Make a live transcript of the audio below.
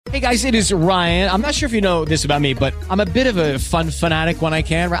Hey guys, it is Ryan. I'm not sure if you know this about me, but I'm a bit of a fun fanatic when I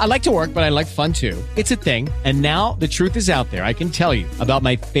can. I like to work, but I like fun too. It's a thing. And now the truth is out there. I can tell you about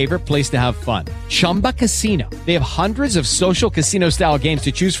my favorite place to have fun. Chumba Casino. They have hundreds of social casino style games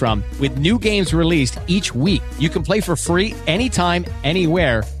to choose from with new games released each week. You can play for free anytime,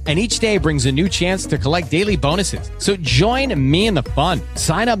 anywhere. And each day brings a new chance to collect daily bonuses. So join me in the fun.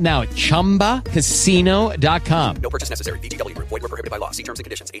 Sign up now at ChumbaCasino.com. No purchase necessary. VGW. Void where prohibited by law. See terms and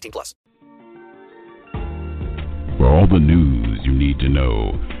conditions. 18+. For all the news you need to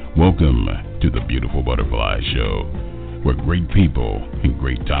know, welcome to the Beautiful Butterfly Show, where great people and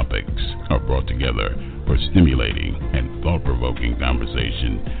great topics are brought together for stimulating and thought-provoking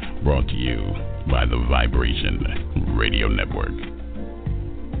conversation, brought to you by the Vibration Radio Network.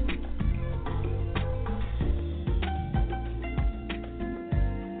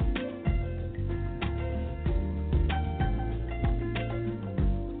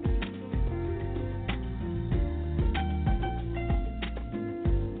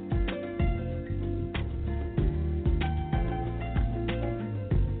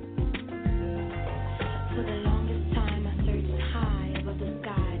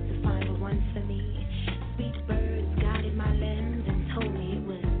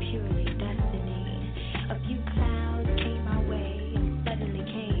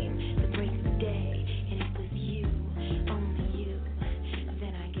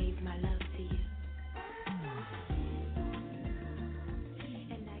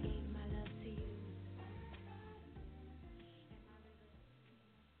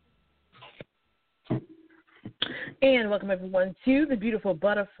 And welcome, everyone, to the Beautiful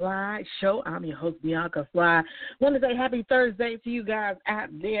Butterfly Show. I'm your host, Bianca Fly. I want to say happy Thursday to you guys out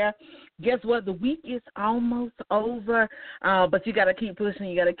there. Guess what? The week is almost over, but you got to keep pushing.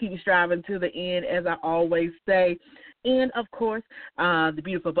 You got to keep striving to the end, as I always say. And, of course, the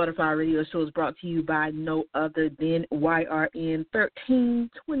Beautiful Butterfly Radio Show is brought to you by no other than YRN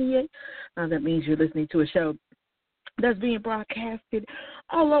 1328. That means you're listening to a show that's being broadcasted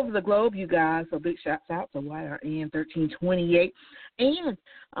all over the globe, you guys. So big shouts out to YRN 1328. And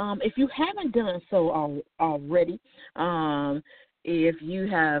if you haven't done so already, if you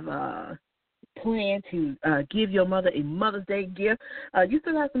have planned to give your mother a Mother's Day gift, you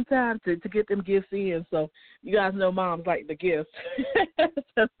still have some time to get them gifts in. So you guys know moms like the gifts.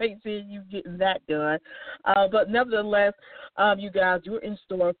 So make sure you're getting that done. But nevertheless, you guys, you're in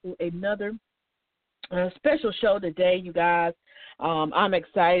store for another special show today, you guys. I'm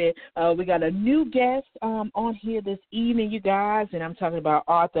excited. We got a new guest on here this evening, you guys, and I'm talking about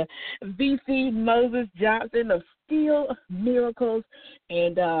author Vyce Moses Johnson of Still Miracles.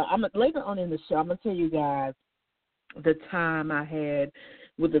 And later on in the show, I'm going to tell you guys the time I had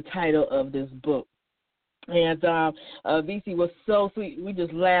with the title of this book. And Vyce was so sweet. We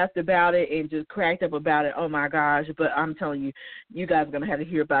just laughed about it and just cracked up about it. Oh, my gosh. But I'm telling you, you guys are going to have to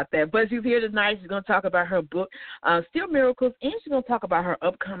hear about that. But she's here tonight. She's going to talk about her book, Still Miracles, and she's going to talk about her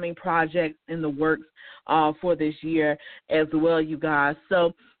upcoming projects in the works for this year as well, you guys.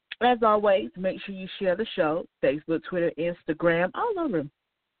 So, as always, make sure you share the show, Facebook, Twitter, Instagram, all over.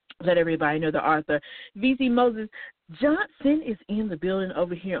 Let everybody know the author, Vyce Moses Johnson, is in the building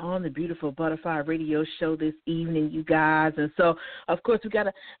over here on the Beautiful Butterfly Radio Show this evening, you guys. And so, of course, we got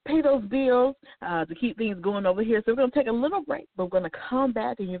to pay those bills to keep things going over here. So we're going to take a little break, but we're going to come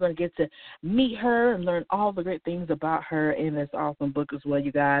back, and you're going to get to meet her and learn all the great things about her in this awesome book as well,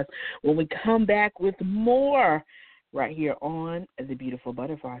 you guys, when we come back with more right here on the Beautiful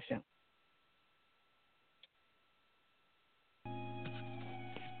Butterfly Show.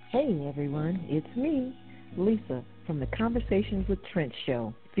 Hey everyone, it's me, Lisa, from the Conversations with Trent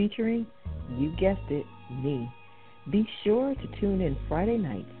show, featuring, you guessed it, me. Be sure to tune in Friday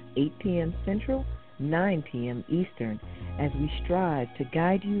nights, 8 p.m. Central, 9 p.m. Eastern, as we strive to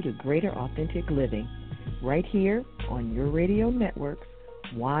guide you to greater authentic living, right here on your radio networks,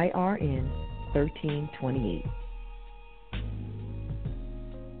 YRN 1328.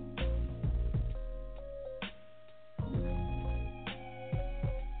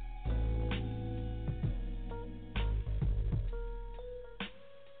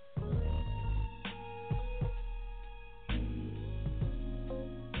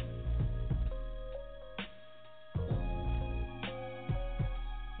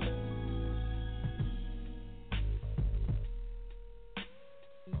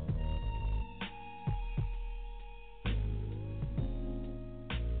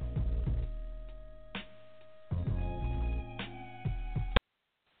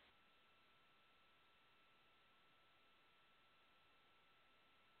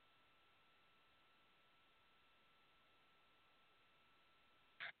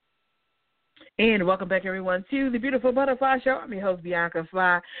 And welcome back, everyone, to the Beautiful Butterfly Show. I'm your host, Bianca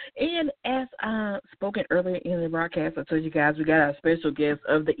Fly. And as I spoken earlier in the broadcast, I told you guys we got our special guest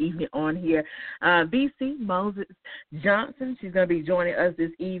of the evening on here, Vyce Moses Johnson. She's going to be joining us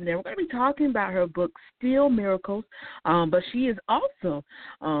this evening. We're going to be talking about her book, Still Miracles, but she is also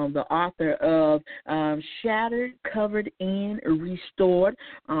the author of Shattered, Covered, and Restored,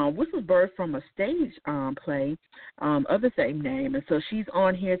 which was birthed from a stage play of the same name. And so she's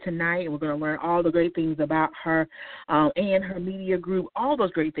on here tonight, and we're going to learn all the great things about her and her media group, all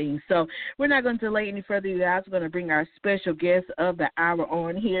those great things. So we're not going to delay any further, you guys. We're going to bring our special guest of the hour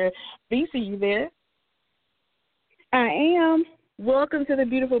on here. Vyce, you there? I am. Welcome to the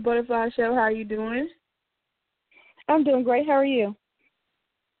Beautiful Butterfly Show. How are you doing? I'm doing great. How are you?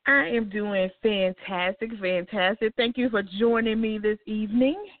 I am doing fantastic. Thank you for joining me this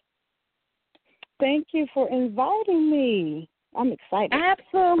evening. Thank you for inviting me. I'm excited.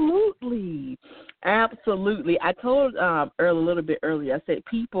 Absolutely. I told a little bit earlier, I said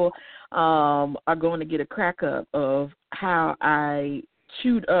people are going to get a crack up of how I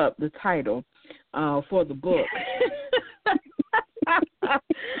chewed up the title for the book.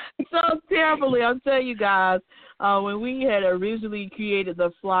 So terribly. I'll tell you guys, when we had originally created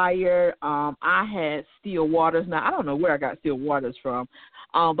the flyer, I had Still Waters. Now, I don't know where I got Still Waters from,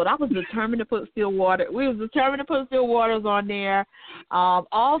 but I was determined to put Still Water. We was determined to put Still Waters on there,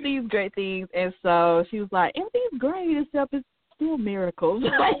 all these great things. And so she was like, everything's great except it's Still Miracles.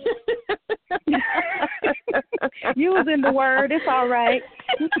 You was in the word. It's all right.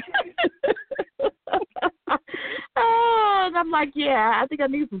 Oh, and I'm like, yeah, I think I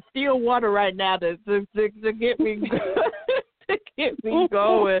need some still water right now to get me to get me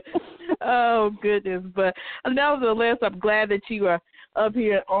going. Oh goodness! But nevertheless, I'm glad that you are up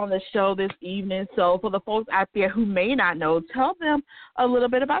here on the show this evening. So for the folks out there who may not know, tell them a little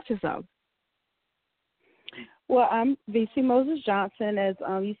bit about yourself. Well, I'm Vyce Moses Johnson, as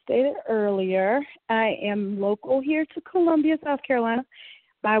you stated earlier. I am local here to Columbia, South Carolina,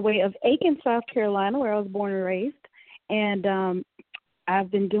 by way of Aiken, South Carolina, where I was born and raised. And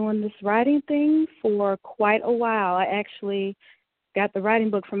I've been doing this writing thing for quite a while. I actually got the writing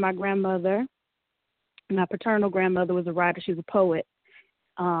book from my grandmother. My paternal grandmother was a writer. She was a poet.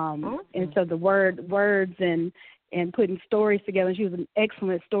 And so the words and putting stories together, and she was an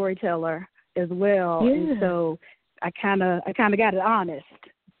excellent storyteller as well. Yeah. And so I kind of got it honest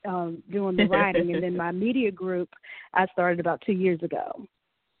doing the writing. And then my media group I started about 2 years ago.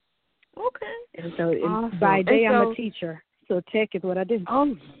 Okay. And so awesome. By day I'm a teacher, so tech is what I do.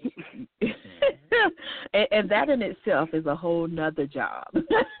 Oh, and that in itself is a whole nother job.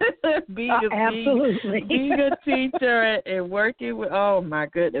 Being a teacher and working with, oh my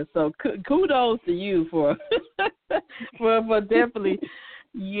goodness. So kudos to you for definitely.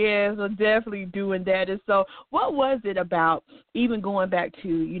 Yes, I'm definitely doing that. And so what was it about, even going back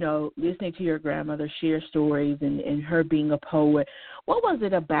to, listening to your grandmother share stories and her being a poet, what was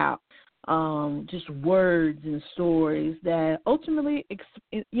it about just words and stories that ultimately,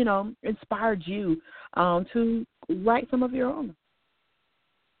 inspired you to write some of your own?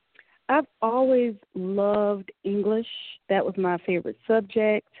 I've always loved English. That was my favorite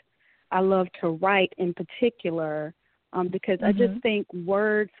subject. I love to write in particular. Because I just think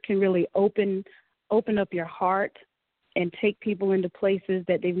words can really open up your heart and take people into places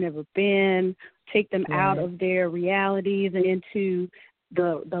that they've never been, take them out of their realities and into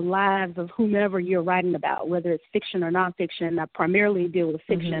the lives of whomever you're writing about, whether it's fiction or nonfiction. I primarily deal with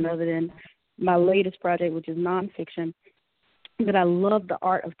fiction other than my latest project, which is nonfiction. But I love the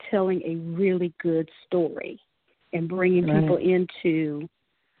art of telling a really good story and bringing people into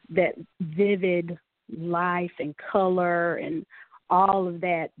that vivid life and color and all of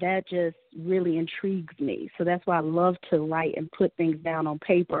that just really intrigues me. So that's why I love to write and put things down on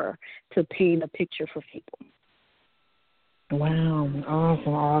paper to paint a picture for people. Wow,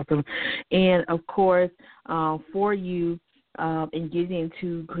 awesome. And of course, for you in getting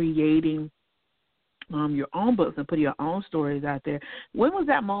into creating your own books and putting your own stories out there, when was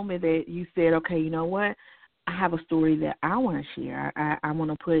that moment that you said, okay, you know what? I have a story that I want to share. I want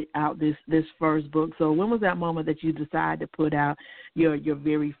to put out this first book. So when was that moment that you decided to put out your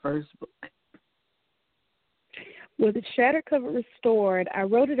very first book? Well, the Shattered, Covered, Restored, I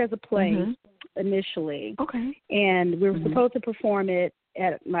wrote it as a play initially. Okay. And we were supposed to perform it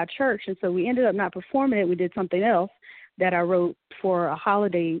at my church, and so we ended up not performing it. We did something else that I wrote for a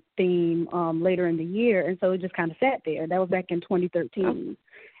holiday theme later in the year, and so it just kind of sat there. That was back in 2013. Oh.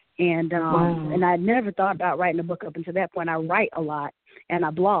 And and I never thought about writing a book up until that point. I write a lot and I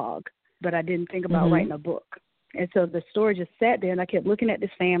blog, but I didn't think about writing a book. And so the story just sat there, and I kept looking at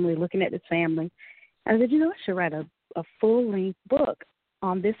this family. I said, I should write a full-length book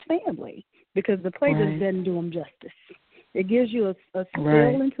on this family because the play just doesn't do them justice. It gives you a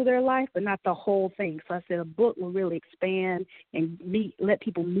spill into their life, but not the whole thing. So I said a book will really expand and let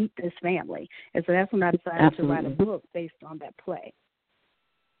people meet this family. And so that's when I decided to write a book based on that play.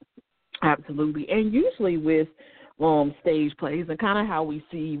 Absolutely. And usually with stage plays and kind of how we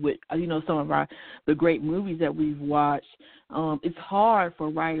see with, some of the great movies that we've watched, it's hard for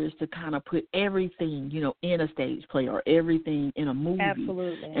writers to kind of put everything, in a stage play or everything in a movie.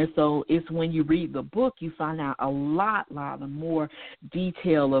 Absolutely. And so it's when you read the book, you find out a lot of more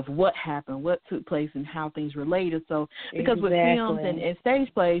detail of what happened, what took place, and how things related. So because with films and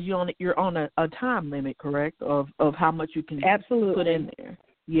stage plays, you're on a time limit, correct, of how much you can put in there.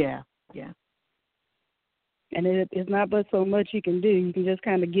 Yeah. And it's not but so much you can do. You can just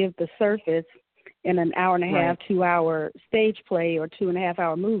kind of give the surface in an hour and a half, 2 hour stage play or 2.5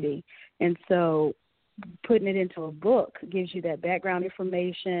 hour movie. And so putting it into a book gives you that background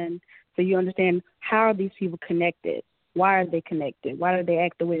information so you understand how are these people connected? Why are they connected? Why do they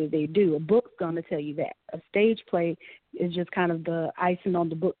act the way that they do? A book's going to tell you that. A stage play is just kind of the icing on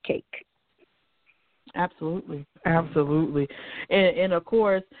the book cake. Absolutely. And of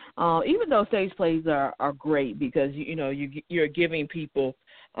course, even though stage plays are great because, you're giving people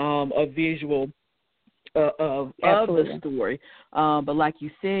a visual of the story. But like you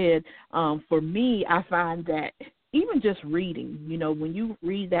said, for me, I find that even just reading, when you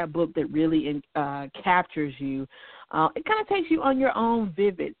read that book that really captures you, it kind of takes you on your own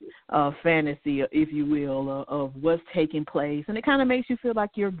vivid fantasy, if you will, of what's taking place. And it kind of makes you feel like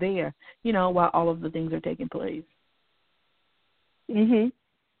you're there, while all of the things are taking place.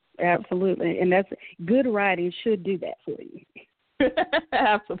 Absolutely. And that's good writing should do that for you.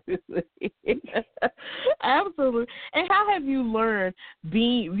 Absolutely. And how have you learned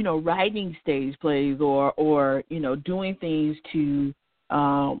writing stage plays or doing things to,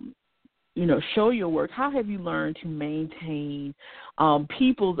 show your work? How have you learned to maintain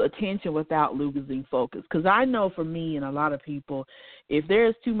people's attention without losing focus? Because I know for me and a lot of people, if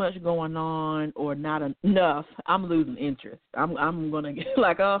there's too much going on or not enough, I'm losing interest. I'm going to get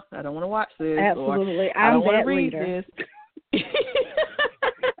like, I don't want to watch this. Absolutely. Or, I don't want to read this.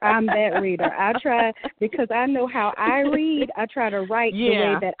 I'm that reader. I try, because I know how I read, I try to write the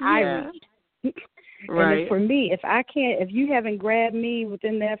way that I read. And for me, if you haven't grabbed me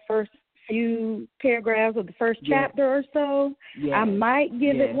within that first few paragraphs of the first chapter or so, I might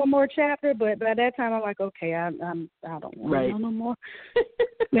give it one more chapter, but by that time I'm like, okay, I don't want to know no more.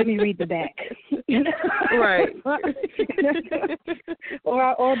 Let me read the back.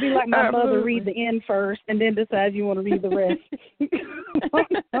 Or be like my mother, read the end first and then decide you want to read the rest.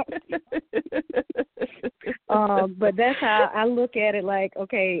 But that's how I look at it. Like,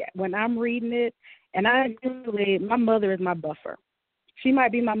 okay, when I'm reading it, and my mother is my buffer. She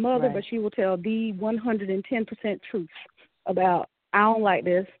might be my mother, but she will tell the 110% truth about, I don't like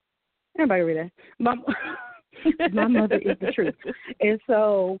this. Everybody read that. My mother is the truth. And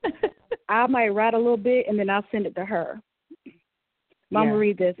so I might write a little bit, and then I'll send it to her. Mama,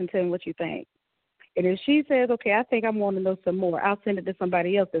 read this and tell me what you think. And if she says, okay, I think I want to know some more, I'll send it to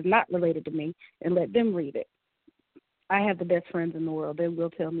somebody else that's not related to me and let them read it. I have the best friends in the world. They will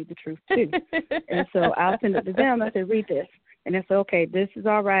tell me the truth, too. And so I'll send it to them. I say, read this. And they say, okay, this is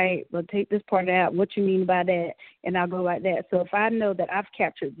all right, but take this part out. What you mean by that? And I'll go like that. So if I know that I've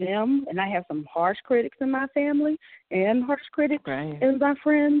captured them, and I have some harsh critics in my family and harsh critics in my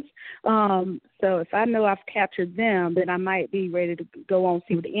friends, so if I know I've captured them, then I might be ready to go on,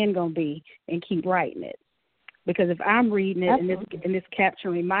 see what the end going to be, and keep writing it. Because if I'm reading it and it's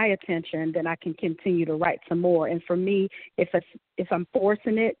capturing my attention, then I can continue to write some more. And for me, if I'm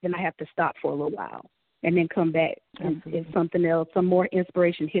forcing it, then I have to stop for a little while and then come back. And if something else, some more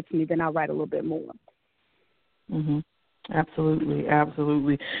inspiration hits me, then I'll write a little bit more. Absolutely.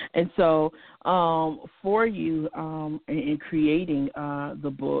 And so for you in creating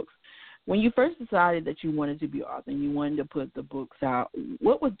the books, when you first decided that you wanted to be author and you wanted to put the books out,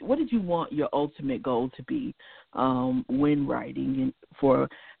 what did you want your ultimate goal to be when writing and for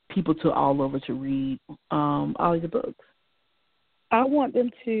people all over to read all of the books? I want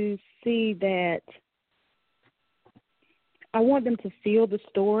them to see that. I want them to feel the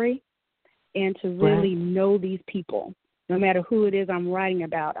story and to really know these people. No matter who it is I'm writing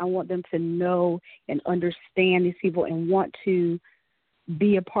about, I want them to know and understand these people and want to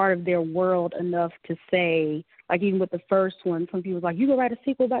be a part of their world enough to say, like even with the first one, some people were like, you go write a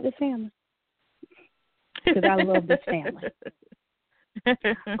sequel about this family. Because I love this family.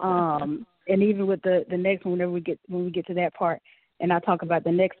 And even with the next one, when we get to that part, and I talk about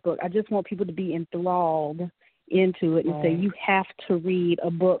the next book, I just want people to be enthralled into it and say, you have to read a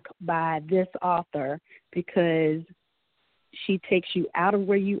book by this author because she takes you out of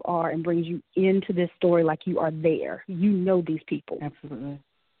where you are and brings you into this story like you are there. You know these people.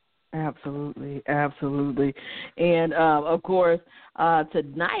 Absolutely. And, of course,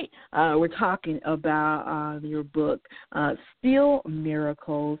 tonight we're talking about your book, Still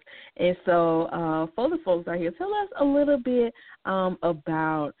Miracles. And so for the folks out here, tell us a little bit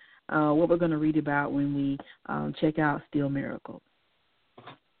about what we're going to read about when we check out Still Miracles.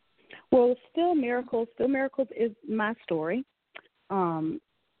 Well, Still Miracles is my story,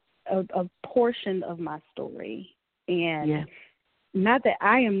 a portion of my story. And not that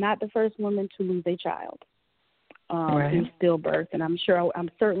I am not the first woman to lose a child in stillbirth, and I'm sure I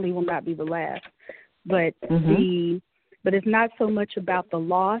certainly will not be the last. But but it's not so much about the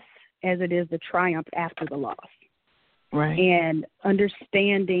loss as it is the triumph after the loss. Right. And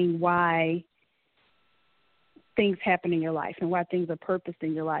understanding why things happen in your life and why things are purposed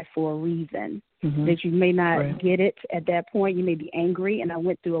in your life for a reason. That you may not get it at that point. You may be angry, and I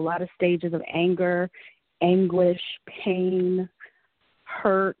went through a lot of stages of anger, anguish, pain,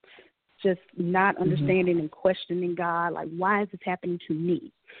 hurt, just not understanding and questioning God. Like, why is this happening to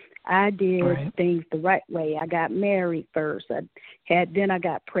me? I did things the right way. I got married first. Then I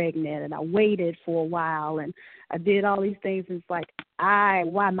got pregnant, and I waited for a while, and I did all these things. And it's like,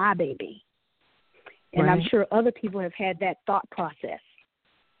 why my baby? And I'm sure other people have had that thought process.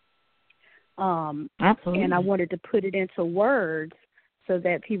 Absolutely. And I wanted to put it into words so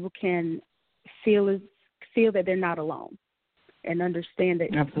that people can feel that they're not alone and understand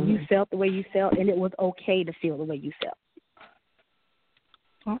that you felt the way you felt, and it was okay to feel the way you felt.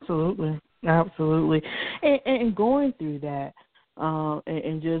 Absolutely. And going through that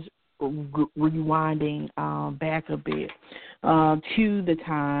and just rewinding back a bit to the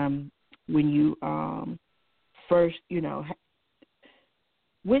time when you first,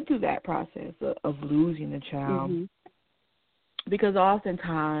 went through that process of losing a child, because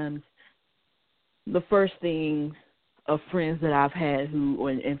oftentimes the first thing of friends that I've had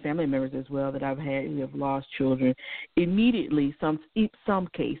and family members as well that I've had who have lost children, immediately, in some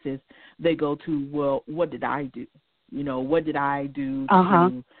cases, they go to, well, what did I do? What did I do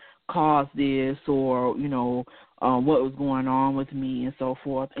to cause this, or, what was going on with me and so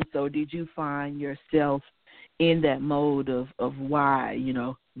forth. And so did you find yourself in that mode of why,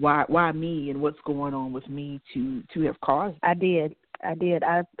 why me and what's going on with me to have caused it? I did.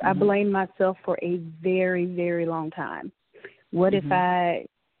 I blamed myself for a very, very long time. What if I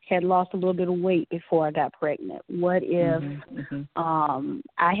had lost a little bit of weight before I got pregnant? What if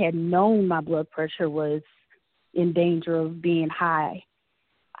I had known my blood pressure was in danger of being high?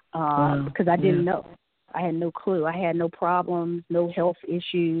 Because I didn't know. I had no clue. I had no problems, no health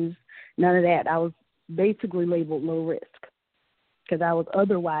issues, none of that. I was basically labeled low risk because I was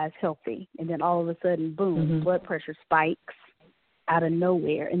otherwise healthy. And then all of a sudden, boom, blood pressure spikes out of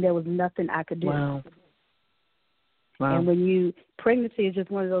nowhere, and there was nothing I could do. Wow. And pregnancy is just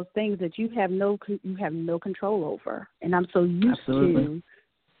one of those things that you have no control over. And I'm so used to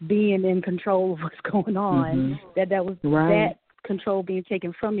being in control of what's going on that control being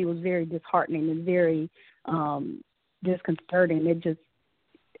taken from me was very disheartening and very disconcerting.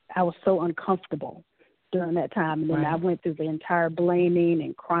 I was so uncomfortable during that time. And then I went through the entire blaming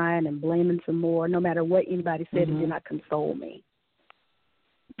and crying and blaming some more. No matter what anybody said, it did not console me.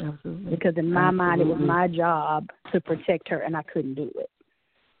 Absolutely. Because in my mind, it was my job to protect her, and I couldn't do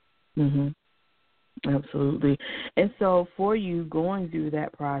it. Absolutely. And so for you going through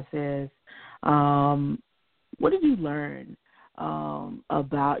that process, what did you learn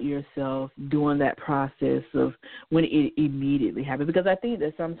about yourself during that process of when it immediately happened? Because I think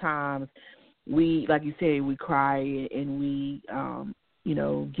that sometimes we, like you said, we cry and we,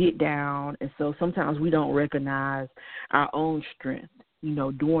 get down. And so sometimes we don't recognize our own strength,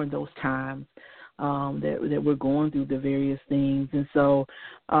 during those times that we're going through the various things. And so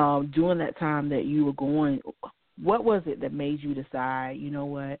during that time that you were going, what was it that made you decide, you know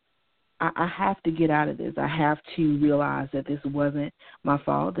what, I have to get out of this. I have to realize that this wasn't my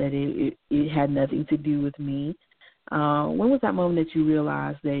fault, that it had nothing to do with me. When was that moment that you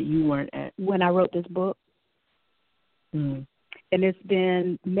realized that you weren't at? When I wrote this book. And it's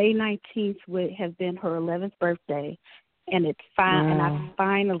been May 19th has been her 11th birthday. And it's fine. And I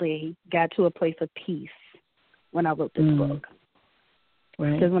finally got to a place of peace when I wrote this book.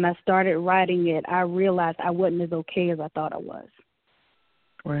 Because when I started writing it, I realized I wasn't as okay as I thought I was.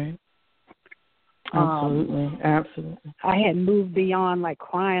 Absolutely. I had moved beyond like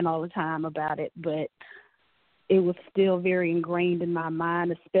crying all the time about it, but it was still very ingrained in my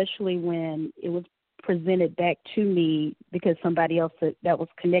mind, especially when it was presented back to me because somebody else that was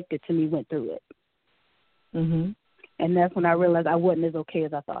connected to me went through it. Mhm. And that's when I realized I wasn't as okay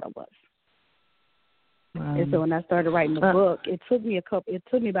as I thought I was. And so when I started writing the book, it took me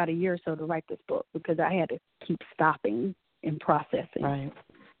about a year or so to write this book because I had to keep stopping and processing.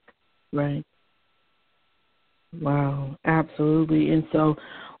 Right. Wow, absolutely. And so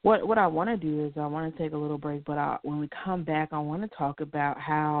what I want to do is I want to take a little break, but when we come back, I want to talk about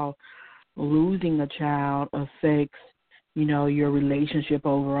how losing a child affects, your relationship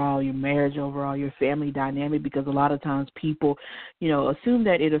overall, your marriage overall, your family dynamic, because a lot of times people, assume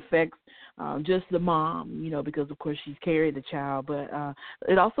that it affects just the mom, because, of course, she's carried the child, but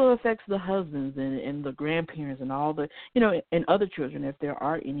it also affects the husbands and the grandparents and all the, and other children, if there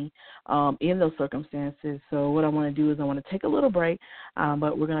are any, in those circumstances. So what I want to do is I want to take a little break,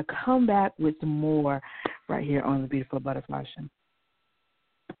 but we're going to come back with some more right here on the Beautiful Butterfly Show.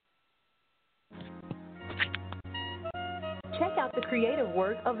 Check out the creative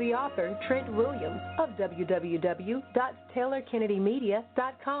work of the author Trent Williams of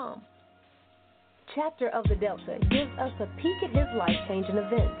www.taylorkennedymedia.com. Chapter of the Delta gives us a peek at his life-changing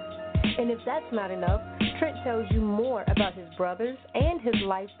events. And if that's not enough, Trent tells you more about his brothers and his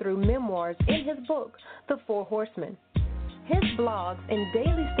life through memoirs in his book, The Four Horsemen. His blogs and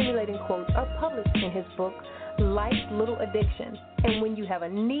daily stimulating quotes are published in his book, Life's Little Addiction. And when you have a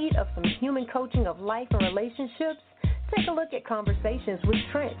need of some human coaching of life and relationships, take a look at Conversations with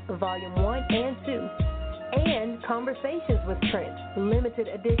Trent, Volume 1 and 2, and Conversations with Trent, Limited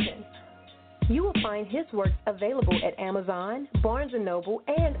Edition. You will find his works available at Amazon, Barnes & Noble,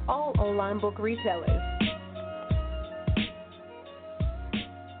 and all online book retailers.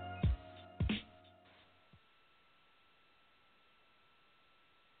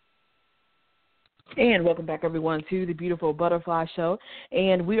 And welcome back, everyone, to the Beautiful Butterfly Show.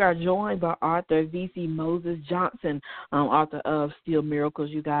 And we are joined by author Vyce Moses Johnson, author of Still Miracles,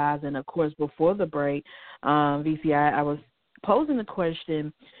 you guys. And, of course, before the break, Vyce, I was posing the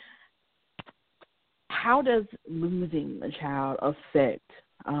question, how does losing a child affect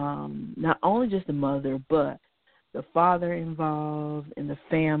not only just the mother, but the father involved and the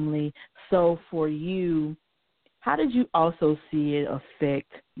family? So for you, how did you also see it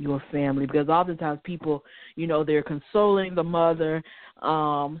affect your family? Because oftentimes people, they're consoling the mother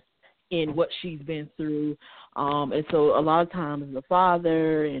in what she's been through. And so a lot of times the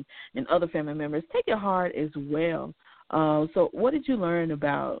father and other family members take it hard as well. So what did you learn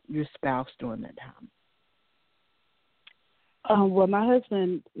about your spouse during that time? Well, my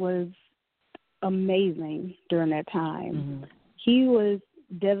husband was amazing during that time. Mm-hmm. He was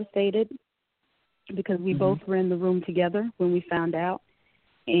devastated because we both were in the room together when we found out,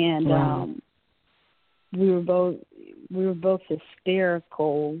 and we were both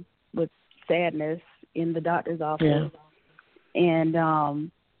hysterical with sadness in the doctor's office,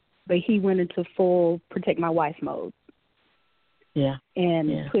 and but he went into full protect my wife mode,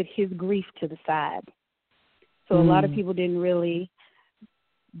 and put his grief to the side. So a lot of people didn't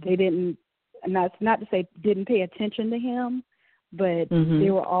not to say didn't pay attention to him, but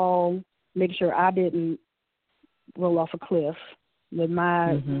they were all making sure I didn't roll off a cliff with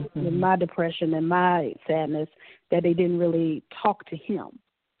my depression and my sadness, that they didn't really talk to him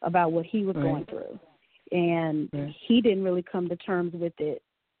about what he was going through. And he didn't really come to terms with it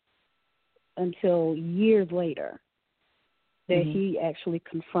until years later that he actually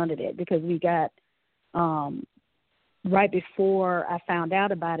confronted it, because we got right before I found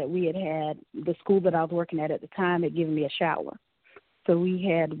out about it, we had the school that I was working at the time had given me a shower. So we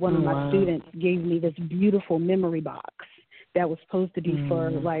had one of my students gave me this beautiful memory box that was supposed to be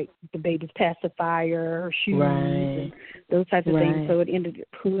for, like, the baby's pacifier, or shoes, and those types of things. So it ended,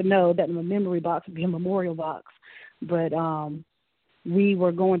 who would know that my memory box would be a memorial box. But we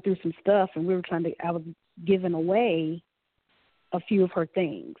were going through some stuff, and I was giving away a few of her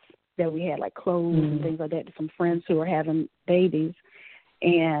things that we had, like clothes and things like that, to some friends who were having babies.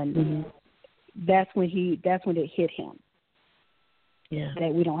 And that's when it hit him.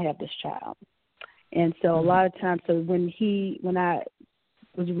 That we don't have this child. And so a lot of times, so when I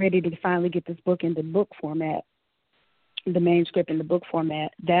was ready to finally get this book into book format, the manuscript in the book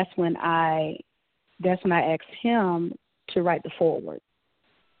format, that's when I asked him to write the foreword.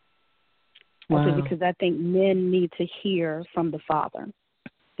 I said, because I think men need to hear from the father.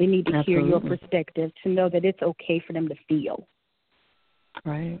 They need to hear your perspective, to know that it's okay for them to feel.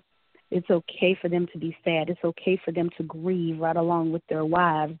 Right. It's okay for them to be sad. It's okay for them to grieve right along with their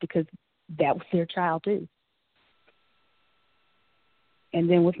wives, because that was their child too. And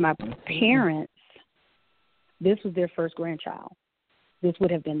then with my parents, this was their first grandchild. This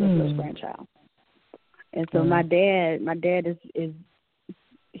would have been their first grandchild. And so my dad is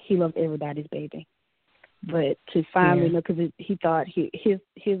he loved everybody's baby. But to finally know, because he thought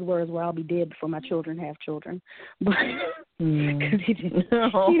his words were, "I'll be dead before my children have children," but because he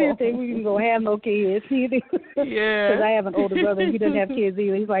didn't think we can go have no kids. Because I have an older brother, he doesn't have kids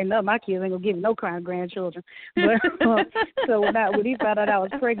either. He's like, "No, my kids ain't gonna give me no kind of grandchildren." But so when he found out I was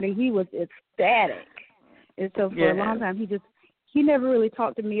pregnant, he was ecstatic. And so for a long time, he never really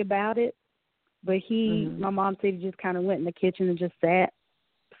talked to me about it. But my mom said he just kind of went in the kitchen and just sat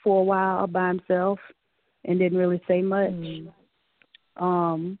for a while by himself and didn't really say much.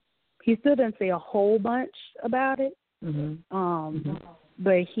 He still didn't say a whole bunch about it.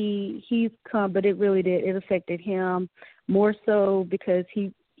 But he's come, but it really did. It affected him more so because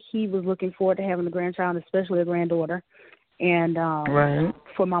he was looking forward to having a grandchild, especially a granddaughter. And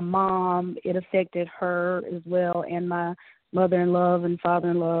for my mom, it affected her as well, and my mother-in-law and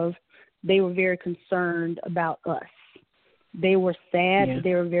father-in-law. They were very concerned about us. They were sad, but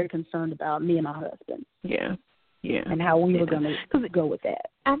they were very concerned about me and my husband. Yeah. And how we were going to go with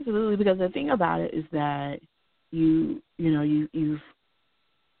that. Absolutely, because the thing about it is that you've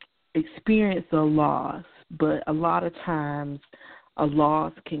experienced a loss, but a lot of times a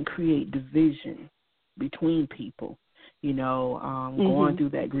loss can create division between people. Going through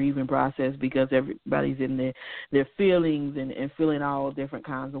that grieving process because everybody's in their feelings and feeling all different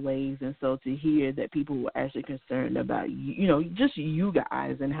kinds of ways. And so to hear that people were actually concerned about, just you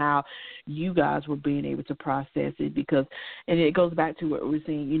guys and how you guys were being able to process it and it goes back to what we're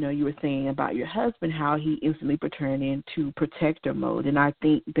saying, you were saying about your husband, how he instantly turned into protector mode. And I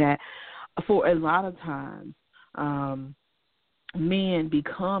think that for a lot of times, men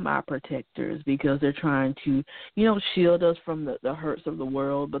become our protectors because they're trying to, shield us from the hurts of the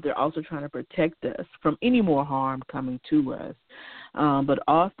world, but they're also trying to protect us from any more harm coming to us. But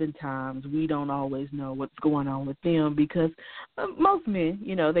oftentimes we don't always know what's going on with them because most men,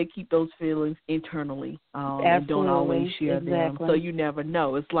 they keep those feelings internally and don't always share them. So you never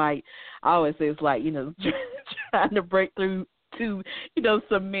know. It's like, I always say it's like, trying to break through to,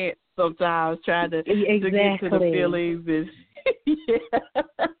 cement sometimes, trying to get to the feelings and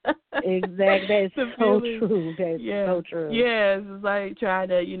Exactly. That is so true. That is so true. Yes, it's like trying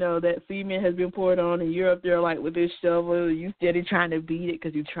to, that cement has been poured on and you're up there like with this shovel, you steady trying to beat it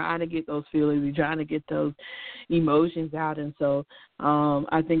because you're trying to get those feelings, you're trying to get those emotions out. And so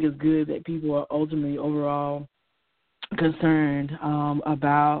I think it's good that people are ultimately overall concerned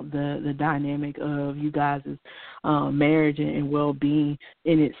about the dynamic of you guys' marriage and well-being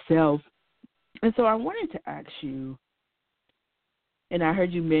in itself. And so I wanted to ask you, and I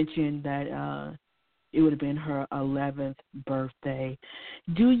heard you mention that it would have been her 11th birthday.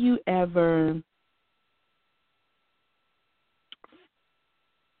 Do you ever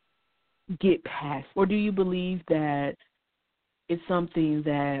get past, or do you believe that it's something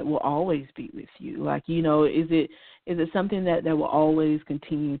that will always be with you? Like, is it something that will always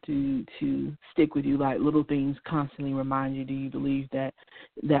continue to stick with you, like little things constantly remind you? Do you believe that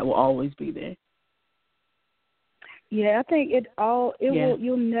will always be there? Yeah, I think will.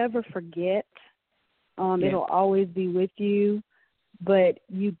 You'll never forget. It'll always be with you, but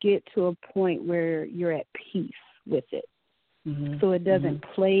you get to a point where you're at peace with it. So it doesn't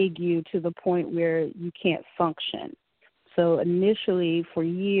plague you to the point where you can't function. So initially, for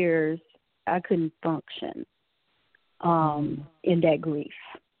years, I couldn't function in that grief.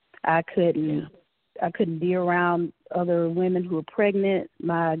 I couldn't be around other women who were pregnant.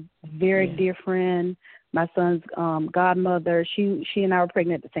 My very dear friend, my son's godmother, she and I were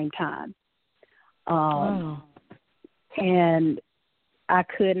pregnant at the same time. And I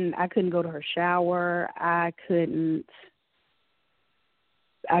couldn't go to her shower. I could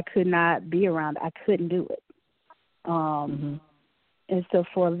not be around. I couldn't do it. And so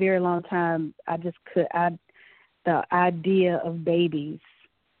for a very long time, the idea of babies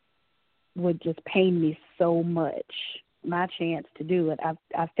would just pain me so much. My chance to do it,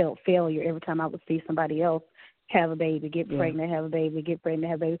 I felt failure every time I would see somebody else have a baby, get pregnant, have a baby, get pregnant,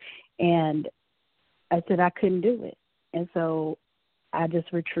 have a baby. And I said I couldn't do it. And so I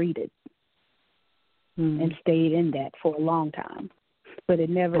just retreated and stayed in that for a long time. But it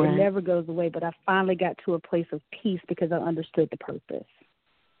never goes away. But I finally got to a place of peace because I understood the purpose.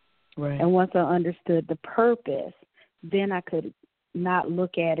 Right. And once I understood the purpose, then I could not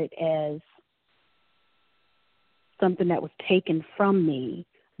look at it as something that was taken from me,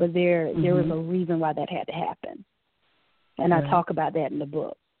 but there was a reason why that had to happen. And I talk about that in the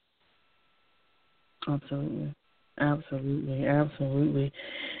book. Absolutely. Absolutely, absolutely.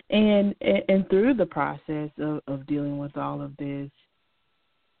 And through the process of dealing with all of this,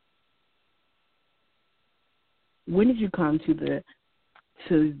 when did you come to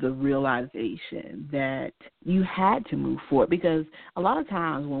the realization that you had to move forward? Because a lot of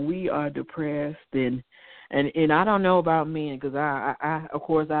times when we are depressed, and I don't know about men, because I of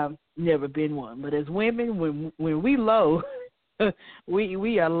course I've never been one, but as women, when we low,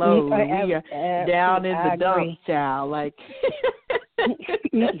 we are low. We are down in the dumps, child. Like,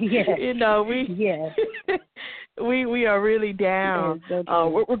 yes. you know, we are really down,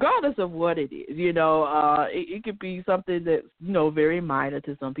 regardless of what it is. You know, it could be something that's, you know, very minor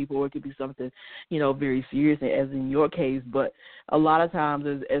to some people, or it could be something, you know, very serious, as in your case. But a lot of times,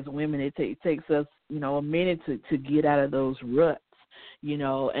 as women, it takes us, you know, a minute to get out of those ruts. You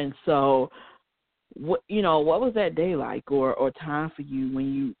know, and so, what was that day like, or time for you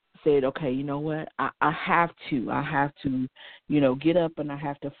when you said, okay, you know what, I have to, you know, get up, and I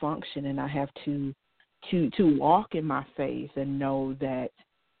have to function, and I have to walk in my faith and know that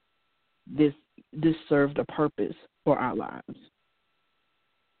this served a purpose for our lives?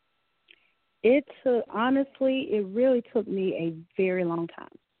 Honestly, it really took me a very long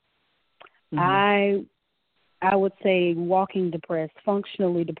time. Mm-hmm. I would say walking depressed,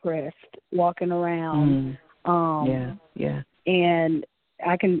 functionally depressed, walking around. Yeah. And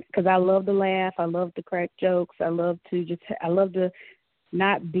because I love to laugh, I love to crack jokes, I love to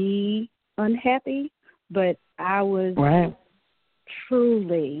not be unhappy, but I was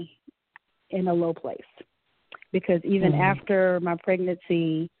truly in a low place. Because even after my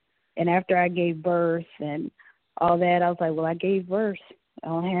pregnancy and after I gave birth and all that, I was like, well, I gave birth. I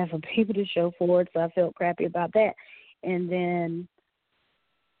don't have a baby to show for it, so I felt crappy about that. And then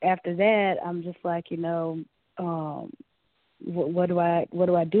after that, I'm just like, you know, what do I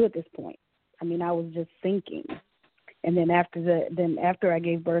do at this point? I mean, I was just thinking. And then after I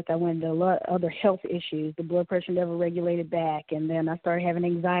gave birth, I went into a lot of other health issues. The blood pressure never regulated back, and then I started having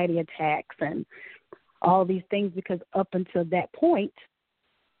anxiety attacks and all these things, because up until that point,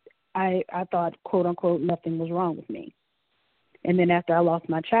 I thought, quote unquote, nothing was wrong with me. And then after I lost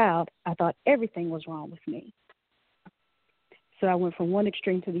my child, I thought everything was wrong with me. So I went from one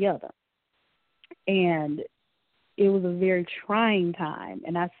extreme to the other. And it was a very trying time.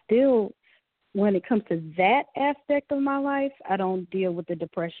 And I still, when it comes to that aspect of my life, I don't deal with the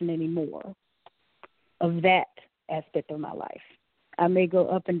depression anymore, of that aspect of my life. I may go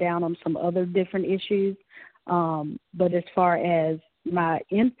up and down on some other different issues, but as far as my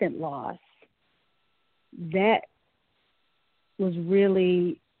infant loss, that was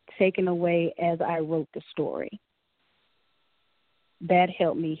really taken away as I wrote the story. That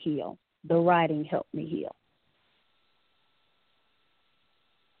helped me heal. The writing helped me heal.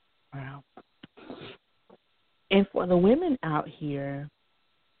 Wow. And for the women out here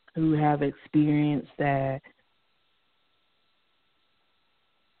who have experienced that,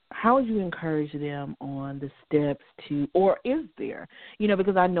 how would you encourage them on the steps to, or is there, you know,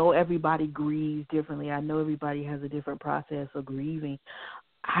 because I know everybody grieves differently. I know everybody has a different process of grieving.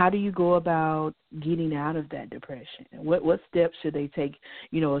 How do you go about getting out of that depression? What steps should they take,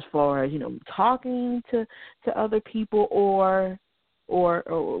 you know, as far as, you know, talking to other people, or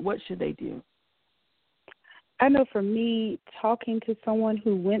what should they do? I know for me, talking to someone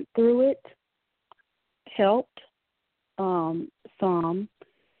who went through it helped some.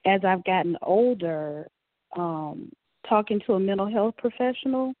 As I've gotten older, talking to a mental health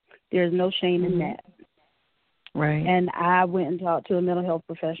professional, there's no shame in that. Right. And I went and talked to a mental health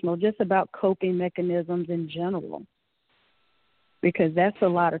professional just about coping mechanisms in general, because that's a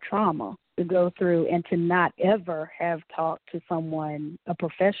lot of trauma to go through, and to not ever have talked to someone, a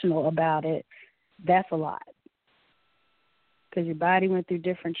professional, about it, that's a lot. Because your body went through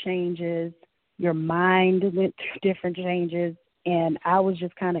different changes, your mind went through different changes, and I was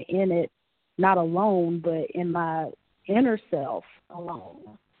just kind of in it, not alone, but in my inner self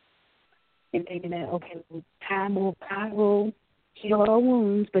alone. And thinking that, okay, time will heal our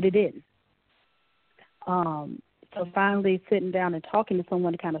wounds, but it didn't. So finally sitting down and talking to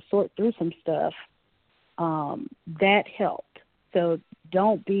someone to kind of sort through some stuff, that helped. So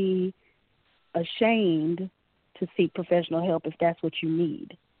don't be ashamed to seek professional help if that's what you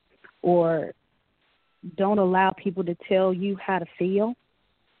need. Or don't allow people to tell you how to feel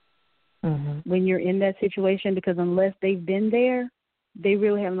when you're in that situation, because unless they've been there, they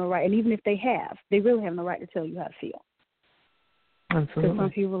really have no right. And even if they have, they really have no right to tell you how to feel. Absolutely. Because some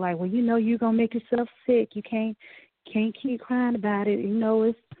people are like, well, you know, you're going to make yourself sick. You can't keep crying about it. You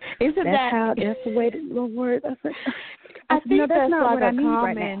know, that's the way it works. I think that's no, that's not like what a I need common,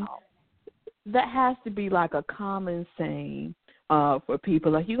 right now. that has to be like a common saying for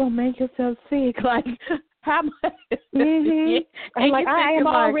people. Like, you're going to make yourself sick. Like, how much? Mm-hmm. I'm like, I am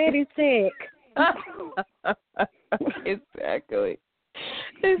already sick. Exactly.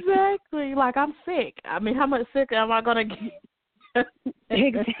 Like, I'm sick. I mean, how much sicker am I going to get?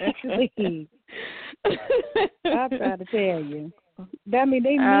 Exactly. I try to tell you. I mean,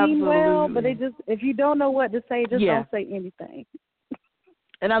 they mean Absolutely. well, but they just, if you don't know what to say, just don't say anything.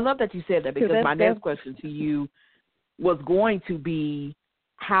 And I love that you said that, because my next question to you was going to be,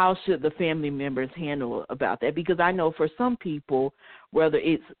 how should the family members handle about that? Because I know for some people, whether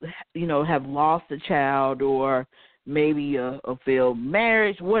it's, have lost a child or maybe a failed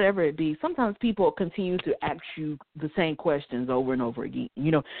marriage, whatever it be, sometimes people continue to ask you the same questions over and over again.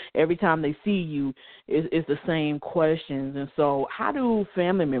 Every time they see you, it's the same questions. And so how should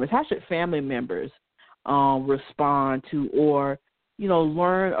family members respond to, or,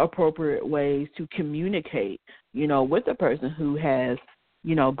 learn appropriate ways to communicate, with the person who has,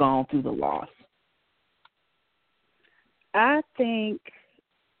 gone through the loss? I think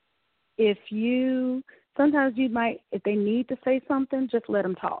sometimes you might, if they need to say something, just let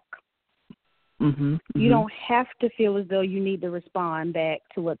them talk. Mm-hmm. You don't have to feel as though you need to respond back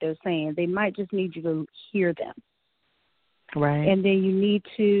to what they're saying. They might just need you to hear them. Right. And then you need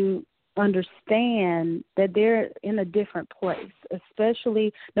to understand that they're in a different place,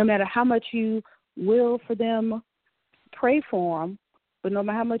 especially no matter how much you will for them, pray for them, but no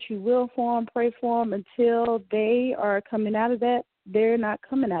matter how much you will for them, pray for them, until they are coming out of that, they're not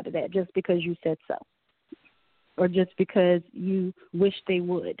coming out of that just because you said so, or just because you wish they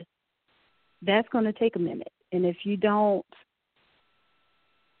would. That's going to take a minute. And if you don't,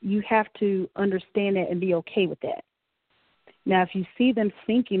 you have to understand that and be okay with that. Now, if you see them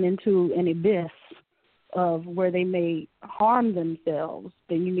sinking into an abyss of where they may harm themselves,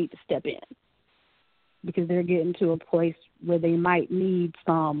 then you need to step in, because they're getting to a place where they might need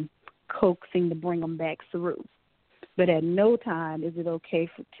some coaxing to bring them back through. But at no time is it okay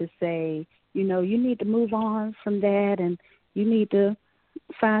to say, you need to move on from that, and you need to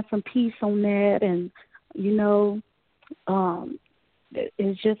find some peace on that, and,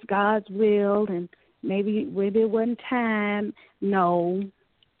 it's just God's will, and maybe it wasn't time. No,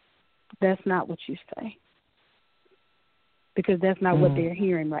 that's not what you say, because that's not what they're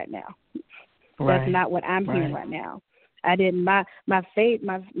hearing right now. Right. That's not what I'm hearing right now. I didn't. My faith,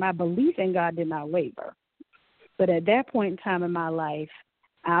 my belief in God did not waver. But at that point in time in my life,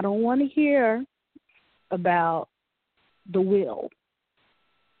 I don't want to hear about the will.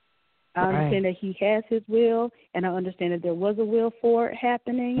 I understand that He has His will, and I understand that there was a will for it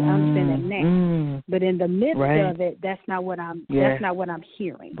happening. I understand that now. But in the midst of it, that's not what I'm. That's not what I'm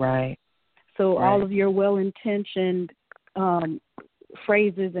hearing. Right. So all of your well-intentioned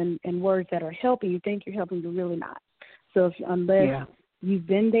phrases and words that are helping you think you're helping, you're really not. So unless you've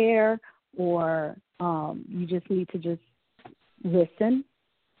been there, or you just need to just listen,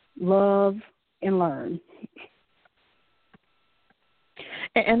 love, and learn.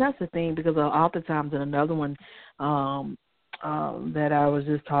 And that's the thing, because oftentimes, and another one that I was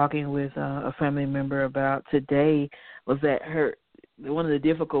just talking with a family member about today was that one of the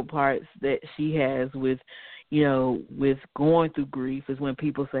difficult parts that she has with going through grief is when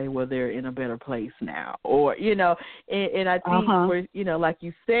people say, well, they're in a better place now, or, and I think for, like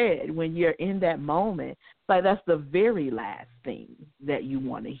you said, when you're in that moment, like that's the very last thing that you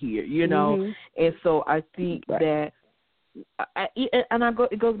want to hear, and so I think that,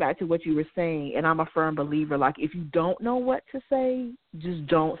 it goes back to what you were saying, and I'm a firm believer, like, if you don't know what to say, just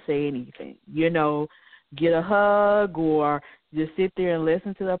don't say anything, get a hug or just sit there and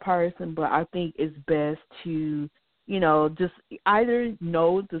listen to the person. But I think it's best to, just either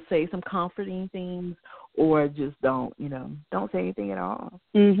know to say some comforting things, or just don't say anything at all.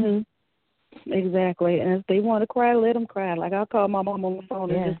 Mhm. Exactly. And if they want to cry, let them cry. Like, I'll call my mom on the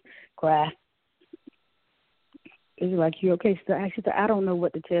phone and just cry. It's like, you okay? She said, I don't know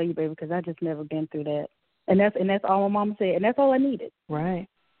what to tell you, baby, because I just never been through that. And that's all my mom said, and that's all I needed. Right.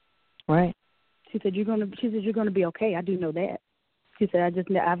 She said, you're gonna be okay. I do know that. She said, I've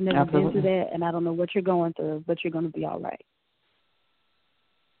never been through that, and I don't know what you're going through, but you're gonna be all right.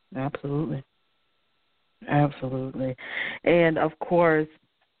 Absolutely. And of course,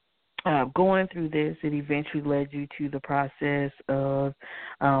 going through this, it eventually led you to the process of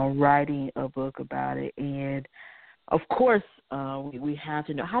writing a book about it. And of course, we have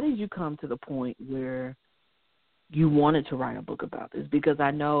to know, how did you come to the point where you wanted to write a book about this? Because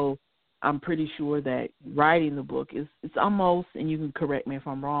I'm pretty sure that writing the book it's almost, and you can correct me if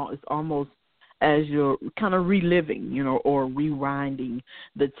I'm wrong, it's almost as you're kind of reliving, or rewinding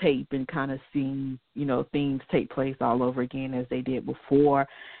the tape and kind of seeing, things take place all over again as they did before.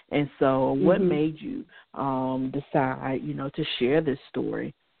 And so what made you decide, to share this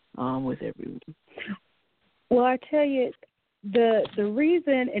story with everyone? Well, I tell you, the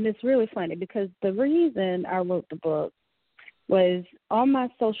reason, and it's really funny because the reason I wrote the book was on my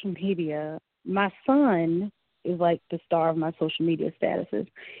social media. My son is like the star of my social media statuses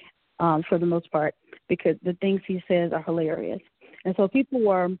for the most part because the things he says are hilarious. And so people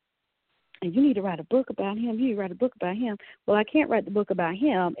were, you need to write a book about him. You need to write a book about him. Well, I can't write the book about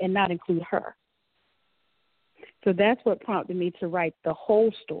him and not include her. So that's what prompted me to write the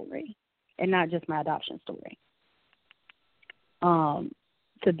whole story and not just my adoption story.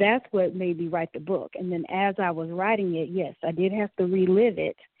 So that's what made me write the book. And then as I was writing it, yes, I did have to relive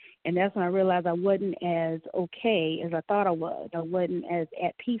it. And that's when I realized I wasn't as okay as I thought I was. I wasn't as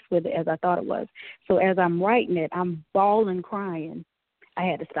at peace with it as I thought it was. So as I'm writing it, I'm bawling, crying. I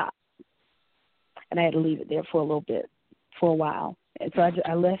had to stop. And I had to leave it there for a little bit, for a while. And so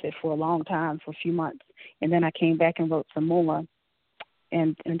I left it for a long time, for a few months. And then I came back and wrote some more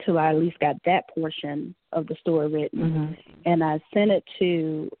and until I at least got that portion of the story written. And I sent it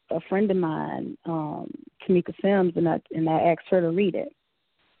to a friend of mine, Tamika Sims, and I asked her to read it.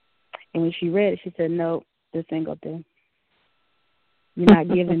 And when she read it, she said, "No, this ain't gonna do. You're not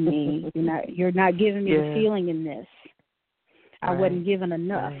giving me. You're not giving me the feeling in this. I wasn't given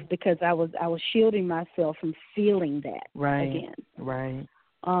enough because I was shielding myself from feeling that again. Right.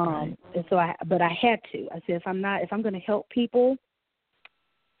 And so I had to. I said, if I'm going to help people,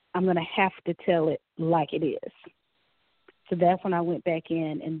 I'm going to have to tell it like it is. So that's when I went back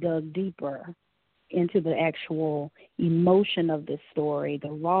in and dug deeper into the actual emotion of this story,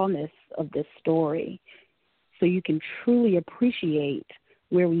 the rawness of this story, so you can truly appreciate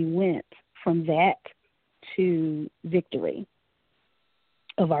where we went from that to victory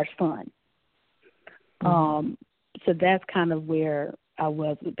of our son. So that's kind of where I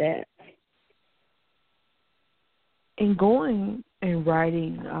was with that. In going and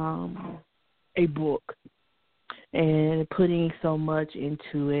writing a book and putting so much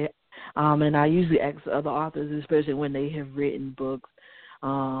into it, and I usually ask other authors, especially when they have written books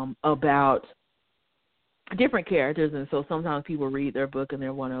about different characters, and so sometimes people read their book and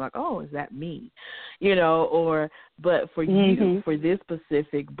they're wondering, like, oh, is that me? But for you, for this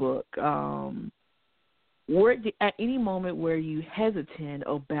specific book, at any moment were you hesitant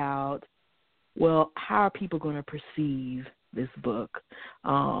about, well, how are people going to perceive this book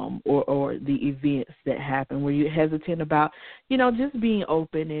or the events that happen? Were you hesitant about, just being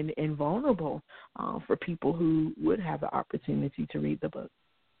open and vulnerable for people who would have the opportunity to read the book?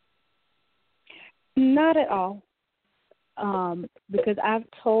 Not at all, because I've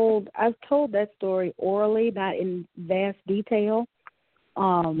told that story orally, not in vast detail.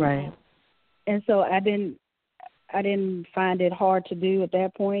 Right. And so I didn't find it hard to do at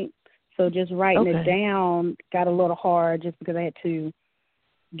that point. So just writing it down got a little hard just because I had to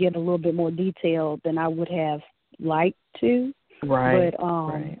get a little bit more detail than I would have liked to. Right.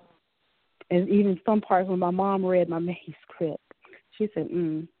 But and even some parts when my mom read my manuscript, she said,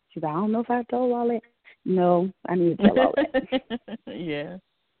 she's like, I don't know if I told all that. No, I need to tell all that. Yeah.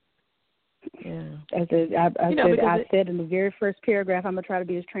 I said in the very first paragraph, I'm going to try to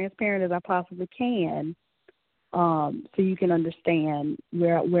be as transparent as I possibly can, so you can understand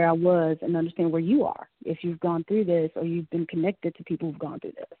where I was and understand where you are if you've gone through this or you've been connected to people who've gone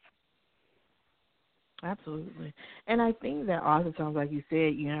through this. Absolutely. And I think that also sounds like you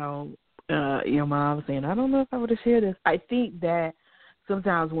said, your mom saying, I don't know if I would have shared this. I think that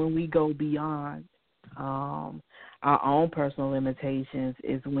sometimes when we go beyond our own personal limitations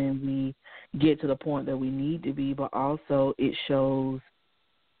is when we get to the point that we need to be, but also it shows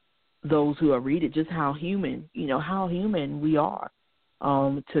those who are reading just how human we are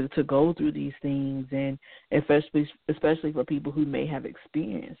to go through these things, and especially for people who may have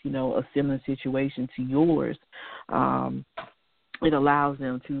experienced, a similar situation to yours. It allows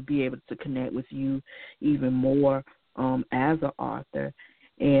them to be able to connect with you even more as an author.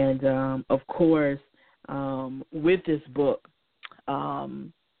 And, of course, with this book,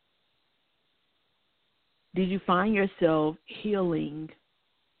 did you find yourself healing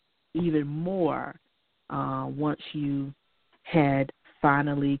even more once you had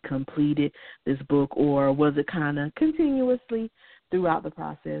finally completed this book, or was it kind of continuously throughout the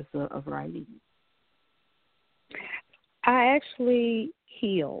process of writing? I actually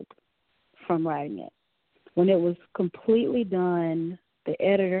healed from writing it. When it was completely done, the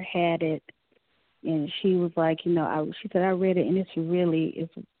editor had it, and she was like, she said, I read it, and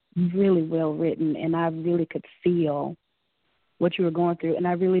really well written, and I really could feel what you were going through, and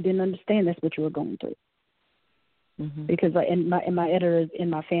I really didn't understand that's what you were going through. Mm-hmm. Because my editor is in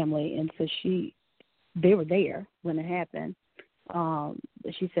my family, and so they were there when it happened.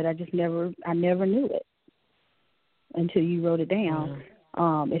 She said, I never knew it until you wrote it down.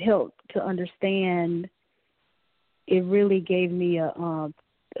 Mm-hmm. It helped to understand. It really gave me a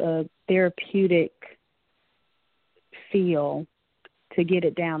therapeutic feel to get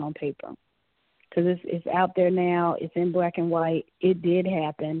it down on paper, because it's out there now. It's in black and white. It did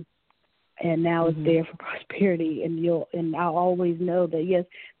happen, and now it's there for prosperity. And I'll always know that, yes,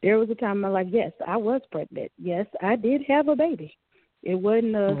 there was a time in my life, yes, I was pregnant. Yes, I did have a baby. It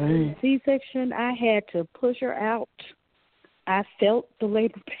wasn't a C-section. I had to push her out. I felt the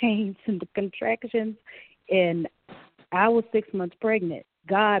labor pains and the contractions, and I was 6 months pregnant.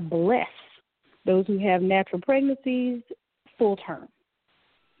 God bless those who have natural pregnancies full term,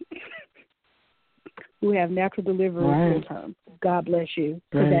 who have natural delivery full term. God bless you,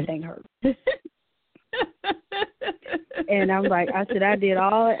 because that ain't hurt. And I'm like, I said, I did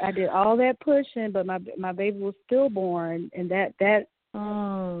all that pushing, but my baby was stillborn, and that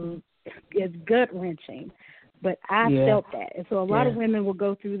is gut wrenching. But I felt that. And so a lot of women will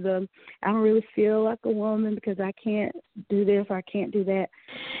go through I don't really feel like a woman because I can't do this, I can't do that.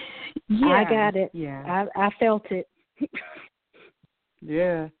 Yeah. I got it. Yeah. I felt it.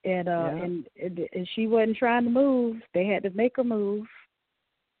 Yeah. And she wasn't trying to move. They had to make her move.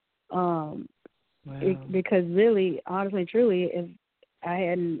 Because really, honestly, truly, if I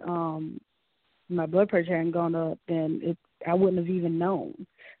hadn't, my blood pressure hadn't gone up, then I wouldn't have even known.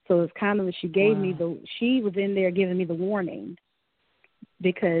 So it's kind of, she gave me she was in there giving me the warning,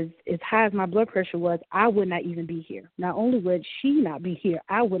 because as high as my blood pressure was, I would not even be here. Not only would she not be here,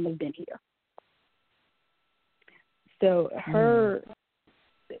 I wouldn't have been here. So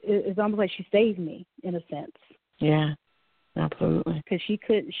it's almost like she saved me in a sense. Yeah, absolutely. Because she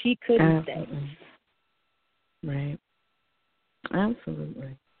couldn't stay. Right.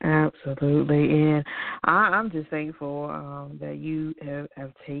 Absolutely. And I'm just thankful that you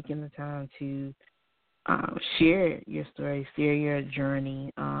have taken the time to share your story, share your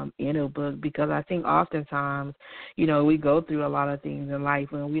journey in a book, because I think oftentimes, we go through a lot of things in life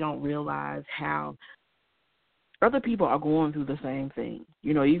and we don't realize how other people are going through the same thing,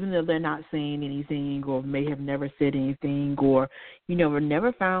 even though they're not saying anything or may have never said anything or,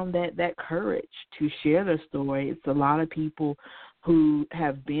 never found that courage to share their story. It's a lot of people who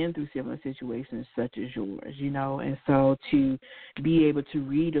have been through similar situations such as yours, and so to be able to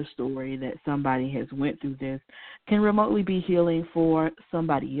read a story that somebody has went through this can remotely be healing for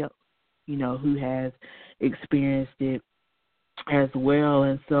somebody else, who has experienced it as well.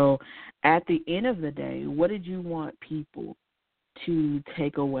 And so at the end of the day, what did you want people to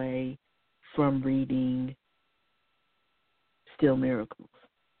take away from reading Still Miracles?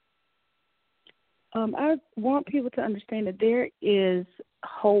 I want people to understand that there is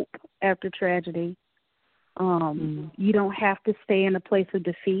hope after tragedy. You don't have to stay in a place of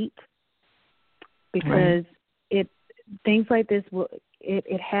defeat, because things like this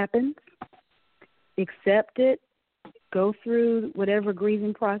it happens. Accept it. Go through whatever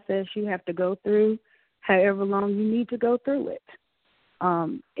grieving process you have to go through, however long you need to go through it,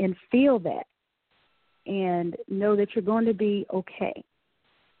 and feel that, and know that you're going to be okay.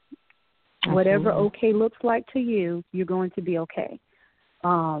 Absolutely. Whatever okay looks like to you, you're going to be okay.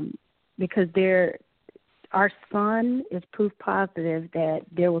 Because our son is proof positive that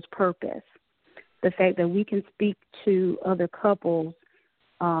there was purpose. The fact that we can speak to other couples.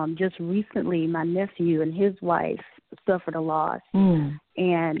 Just recently, my nephew and his wife suffered a loss,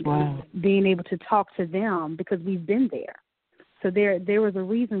 and being able to talk to them, because we've been there. So there was a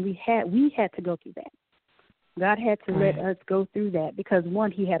reason we had to go through that. God had to let us go through that, because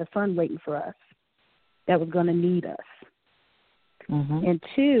one, he had a son waiting for us that was going to need us. And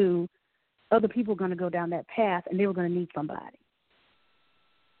two, other people were going to go down that path, and they were going to need somebody.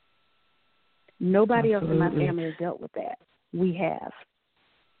 Nobody else in my family has dealt with that. We have.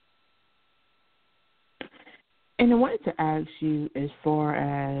 And I wanted to ask you, as far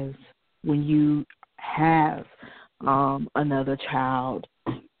as when you have another child,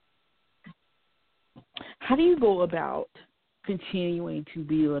 how do you go about continuing to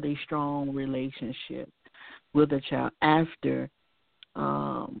build a strong relationship with a child after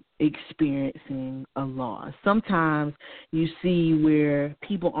experiencing a loss? Sometimes you see where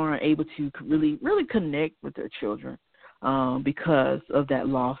people aren't able to really connect with their children because of that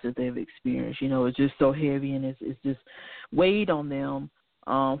loss that they've experienced. It's just so heavy, and it's just weighed on them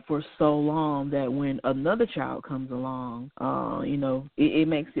for so long that when another child comes along, it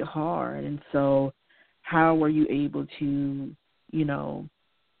makes it hard. And so how were you able to,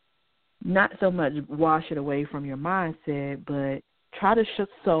 not so much wash it away from your mindset, but try to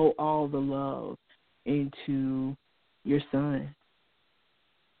sow all the love into your son?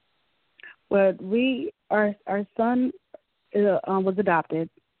 Well, our son was adopted,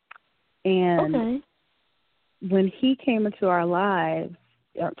 and when he came into our lives,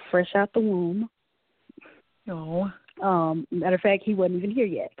 fresh out the womb. Matter of fact, he wasn't even here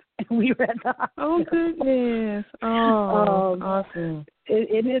yet. We were at the hospital. Oh, goodness. Awesome.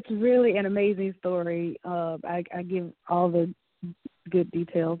 It's really an amazing story. I give all the good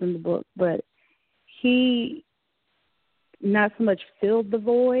details in the book, but he not so much filled the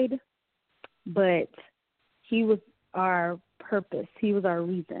void, but he was our purpose. He was our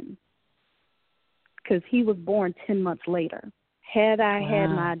reason, because he was born 10 months later. Had I had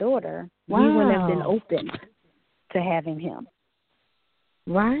my daughter, we wouldn't have been open to having him.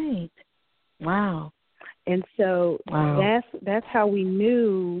 Right. Wow. And so that's how we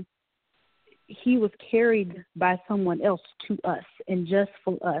knew he was carried by someone else to us and just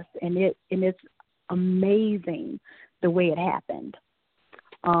for us. And it's amazing the way it happened.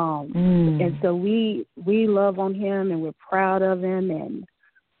 And so we love on him, and we're proud of him, and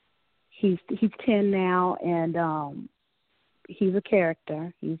he's 10 now, and he's a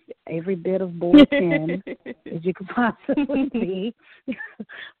character. He's every bit of boy 10 as you could possibly be.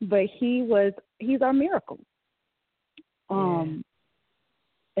 But he's our miracle. And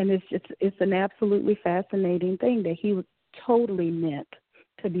it's an absolutely fascinating thing that he was totally meant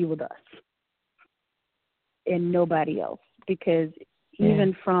to be with us and nobody else, because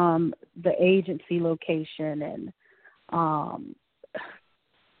even from the agency location and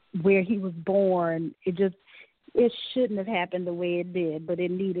where he was born, it shouldn't have happened the way it did, but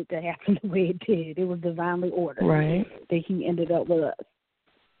it needed to happen the way it did. It was divinely ordered that he ended up with us.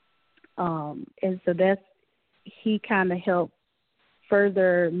 And so he kind of helped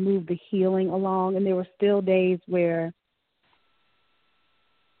further move the healing along. And there were still days where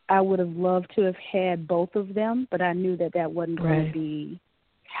I would have loved to have had both of them, but I knew that wasn't going to be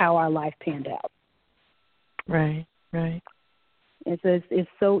how our life panned out. Right. And so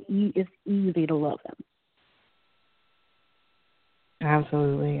it's easy to love them.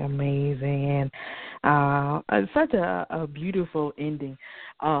 Absolutely amazing, and such a beautiful ending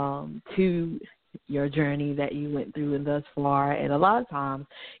to your journey that you went through and thus far. And a lot of times,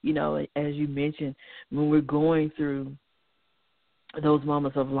 as you mentioned, when we're going through those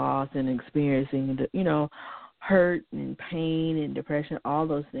moments of loss and experiencing hurt and pain and depression, all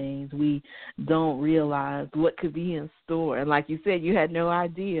those things, we don't realize what could be in store. And like you said, you had no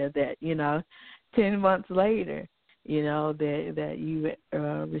idea that 10 months later, that you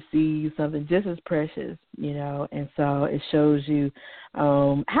receive something just as precious, and so it shows you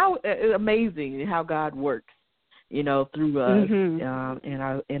how amazing how God works, through us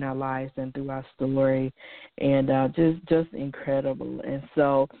in our lives and through our story, and just incredible. And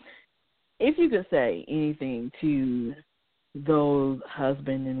so, if you could say anything to those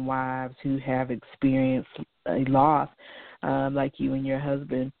husbands and wives who have experienced a loss, like you and your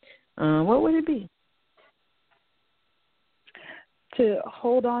husband, what would it be? To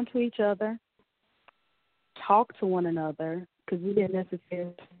hold on to each other, talk to one another, because we didn't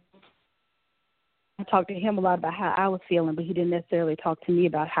necessarily. I talked to him a lot about how I was feeling, but he didn't necessarily talk to me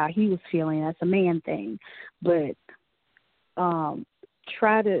about how he was feeling. That's a man thing. But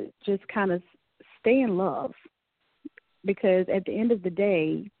try to just kind of stay in love, because at the end of the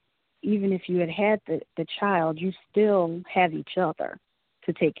day, even if you had the child, you still have each other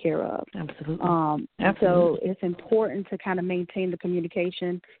to take care of. Absolutely. So it's important to kind of maintain the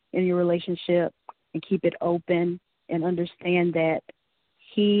communication in your relationship and keep it open, and understand that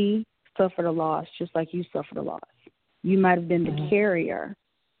he suffered a loss just like you suffered a loss. You might have been the carrier,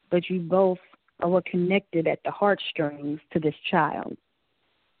 but you both were connected at the heartstrings to this child.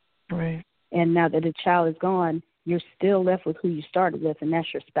 Right. And now that the child is gone, you're still left with who you started with, and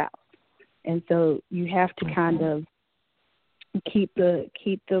that's your spouse. And so you have to kind of keep the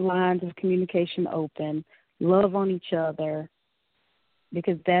lines of communication open, love on each other,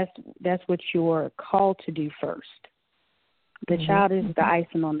 because that's what you're called to do first. The child is the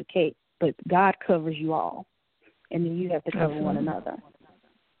icing on the cake, but God covers you all, and then you have to cover one another.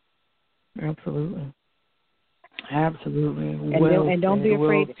 Absolutely. And don't be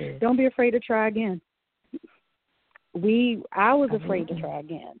afraid. Don't be afraid to try again. I was afraid to try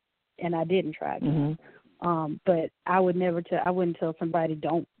again, and I didn't try again. But I would never I wouldn't tell somebody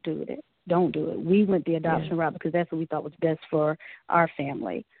don't do it. don't do it. We went the adoption route because that's what we thought was best for our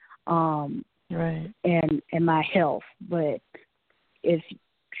family, right, and my health. But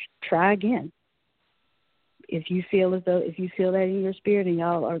try again. If you feel that in your spirit and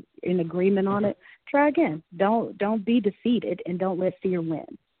y'all are in agreement on it, try again. Don't be defeated and don't let fear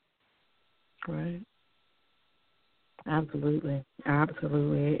win. Right. Absolutely. And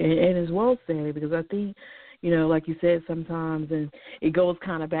it's well said, because I think, like you said, sometimes, and it goes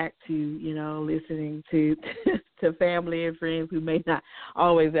kind of back to, listening to to family and friends who may not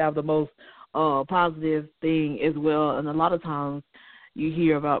always have the most positive thing as well. And a lot of times you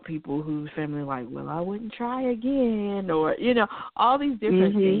hear about people whose family like, well, I wouldn't try again, or, all these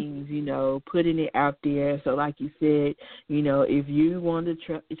different things, putting it out there. So like you said, if you want to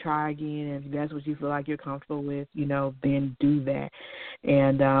try again, if that's what you feel like you're comfortable with, then do that.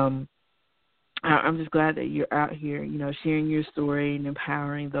 And I'm just glad that you're out here, sharing your story and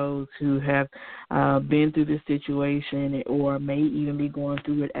empowering those who have been through this situation or may even be going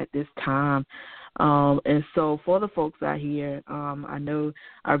through it at this time. And so for the folks out here, I know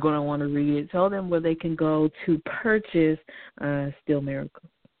are going to want to read it. Tell them where they can go to purchase Still Miracle.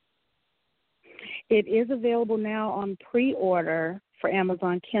 It is available now on pre-order for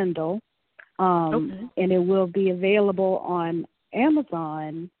Amazon Kindle, and it will be available on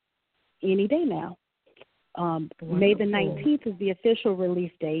Amazon any day now. May the 19th is the official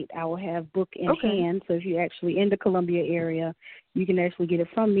release date. I will have book in hand, so if you're actually in the Columbia area, you can actually get it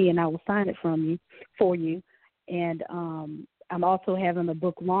from me, and I will sign it for you. And I'm also having a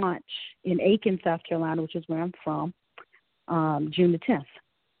book launch in Aiken, South Carolina, which is where I'm from, June the 10th.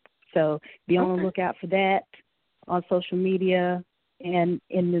 So be on the lookout for that on social media and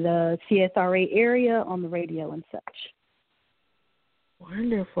in the CSRA area on the radio and such.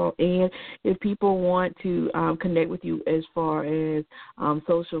 Wonderful. And if people want to connect with you as far as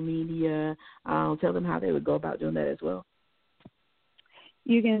social media, tell them how they would go about doing that as well.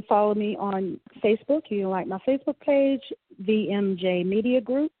 You can follow me on Facebook. You can like my Facebook page, VMJ Media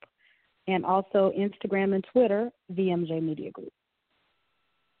Group, and also Instagram and Twitter, VMJ Media Group.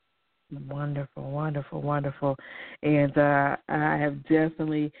 Wonderful. And I have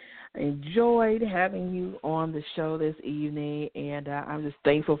definitely enjoyed having you on the show this evening, and I'm just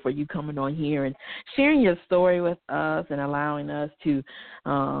thankful for you coming on here and sharing your story with us and allowing us to,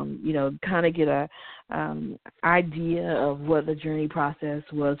 kind of get a idea of what the journey process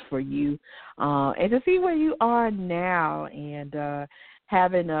was for you, and to see where you are now, and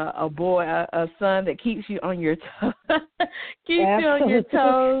having a son that keeps you on your toes. You on your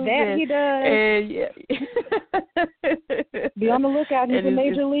toes. That he does. And be on the lookout. He's a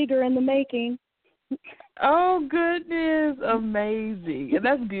major leaguer in the making. Oh, goodness. Amazing. And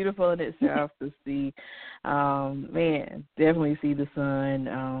that's beautiful in itself to see. Man, definitely see the sun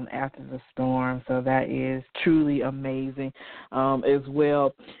after the storm. So that is truly amazing as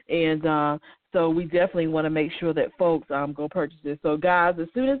well. And so we definitely want to make sure that folks go purchase this. So, guys, as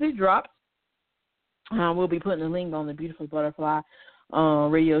soon as it drops, we'll be putting a link on the Beautiful Butterfly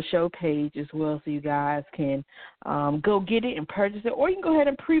radio show page as well, so you guys can go get it and purchase it, or you can go ahead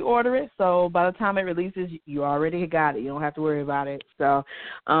and pre-order it. So by the time it releases, you already got it. You don't have to worry about it. So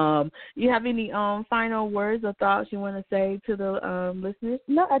you have any final words or thoughts you want to say to the listeners?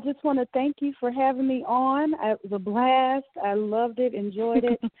 No, I just want to thank you for having me on. It was a blast. I loved it, enjoyed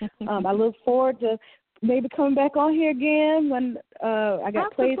it. I look forward to maybe coming back on here again when I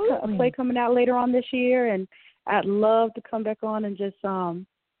got a play coming out later on this year, and I'd love to come back on and just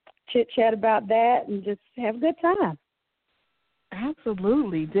chit-chat about that and just have a good time.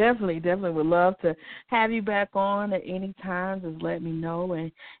 Absolutely. Definitely would love to have you back on at any time. Just let me know,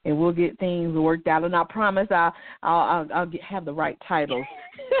 and we'll get things worked out. And I promise I'll have the right titles.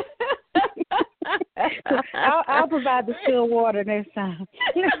 I'll provide the still water next time.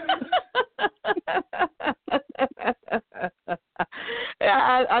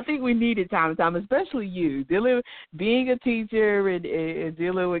 I think we need it time to time, especially you being a teacher and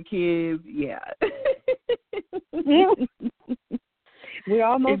dealing with kids. Yeah. We're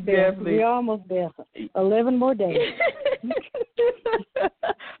almost there. 11 more days.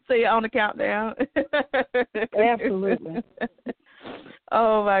 So you're on the countdown? Absolutely.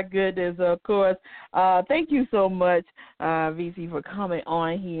 Oh, my goodness, of course. Thank you so much, Vyce, for coming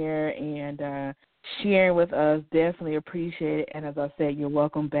on here and sharing with us. Definitely appreciate it. And as I said, you're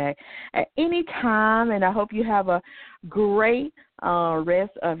welcome back at any time. And I hope you have a great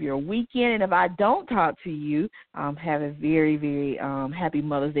rest of your weekend. And if I don't talk to you, have a very, very happy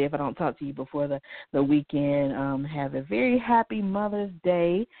Mother's Day. If I don't talk to you before the weekend, have a very happy Mother's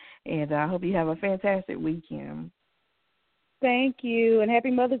Day. And I hope you have a fantastic weekend. Thank you, and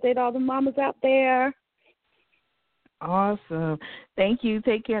happy Mother's Day to all the mamas out there. Awesome. Thank you.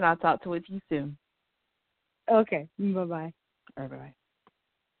 Take care, and I'll talk with you soon. Okay, bye-bye. All right.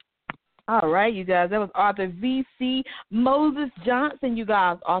 All right, you guys. That was author V.C. Moses Johnson, you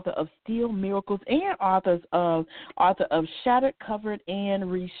guys, author of Steel Miracles and author of Shattered, Covered, and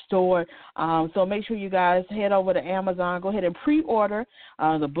Restored. So make sure you guys head over to Amazon. Go ahead and pre-order.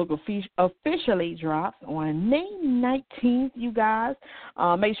 The book officially drops on May 19th, you guys.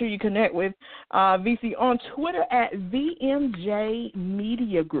 Make sure you connect with V.C. on Twitter at VMJ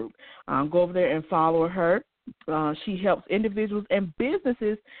Media Group. Go over there and follow her. She helps individuals and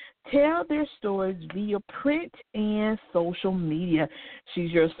businesses tell their stories via print and social media. She's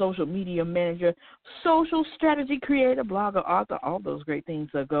your social media manager, social strategy creator, blogger, author, all those great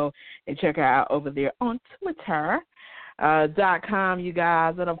things. So go and check her out over there on Twitter.com, you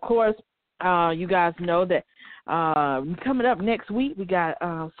guys. And, of course, you guys know that coming up next week, we got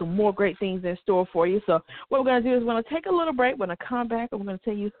some more great things in store for you. So what we're going to do is we're going to take a little break. We're going to come back, and we're going to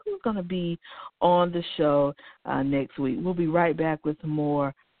tell you who's going to be on the show next week. We'll be right back with some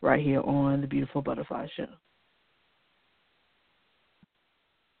more right here on the Beautiful Butterfly Show.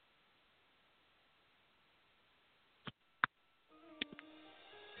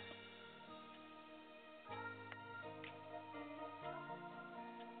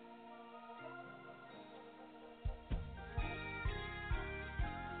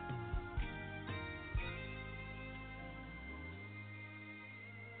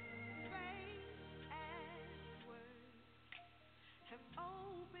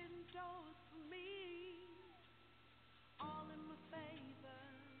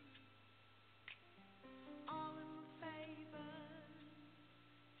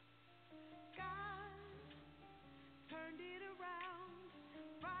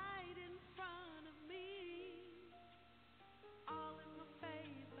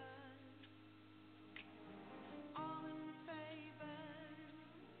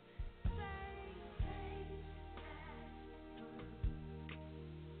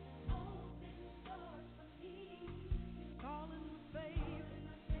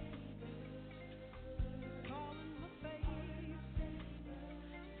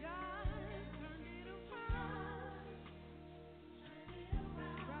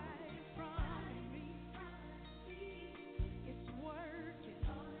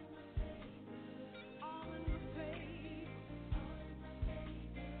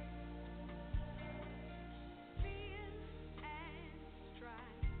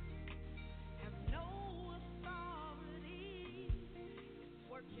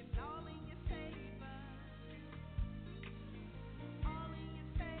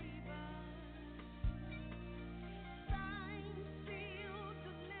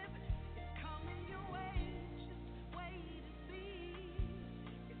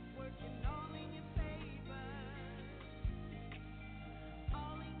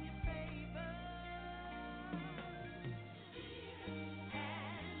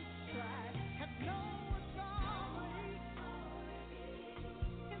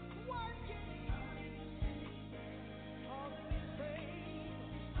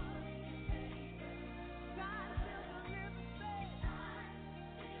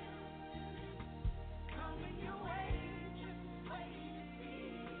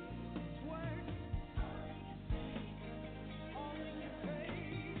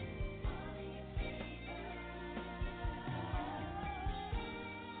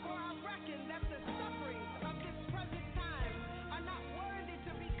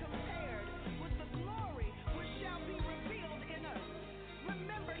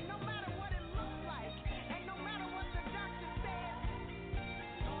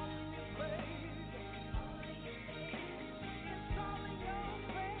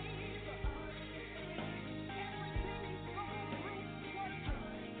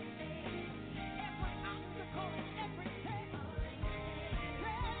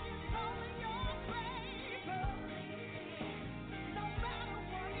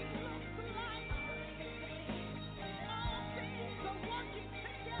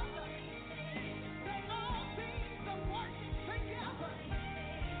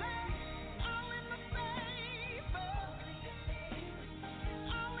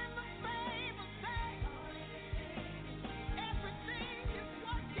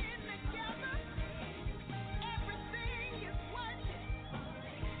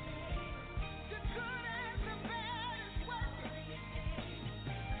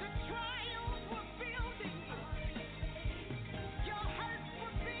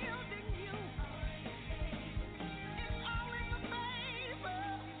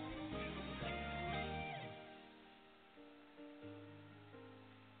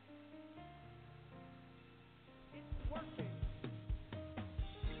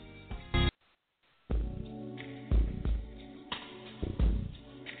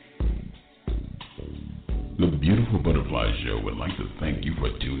 Beautiful Butterfly Show would like to thank you for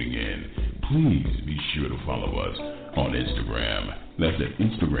tuning in. Please be sure to follow us on Instagram. That's at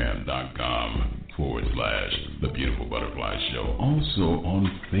Instagram.com/The Beautiful Butterfly Show. Also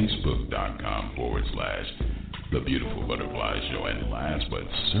on Facebook.com/The Beautiful Butterfly Show. And last but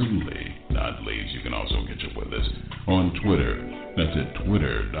certainly not least, you can also catch up with us on Twitter. That's at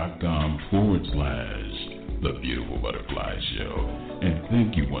Twitter.com/The Beautiful Butterfly Show. And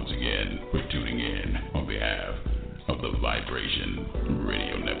thank you once again for tuning in on behalf of the Vibration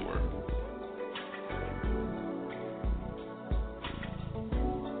Radio Network.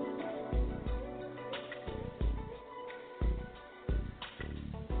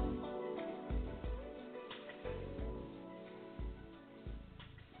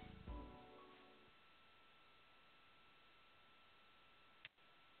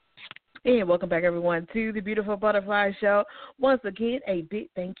 And welcome back, everyone, to the Beautiful Butterfly Show. Once again, a big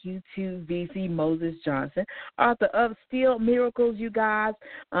thank you to Vyce Moses Johnson, author of Still Miracles, you guys.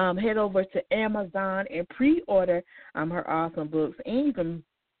 Head over to Amazon and pre-order her awesome books. And you can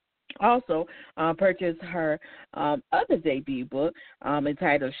also purchase her other debut book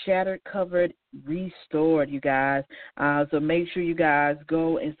entitled Shattered, Covered, Restored, you guys. So make sure you guys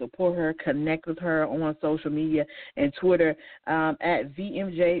go and support her, connect with her on social media and Twitter at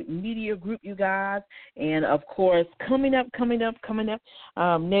VMJ Media Group, you guys. And, of course, coming up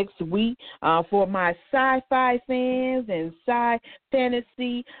next week for my sci-fi fans and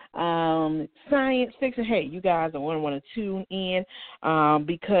fantasy, science fiction, hey, you guys are going to want to tune in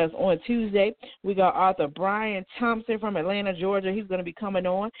because on Tuesday we got author Brian Thompson from Atlanta, Georgia. He's going to be coming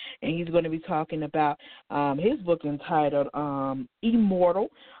on, and he's going to be talking about his book entitled Immortal.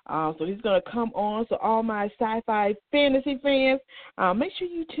 So he's going to come on. So all my sci-fi fantasy fans, make sure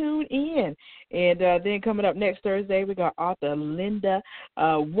you tune in. And then coming up next Thursday, we got author Linda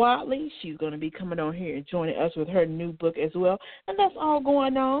Watley. She's going to be coming on here and joining us with her new book as well. And that's all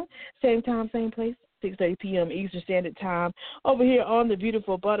going on. Same time, same place. 6:30 p.m. Eastern Standard Time over here on the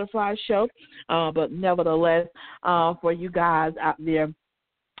Beautiful Butterfly Show. But nevertheless, for you guys out there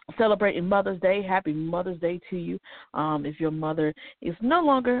celebrating Mother's Day, happy Mother's Day to you. If your mother is no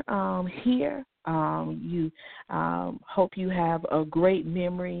longer here, you hope you have great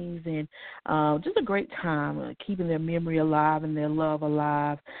memories and just a great time keeping their memory alive and their love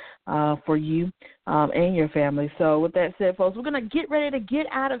alive for you and your family. So with that said, folks, we're going to get ready to get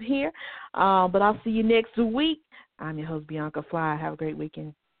out of here, but I'll see you next week. I'm your host, Bianca Fly. Have a great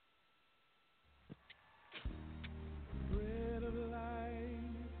weekend.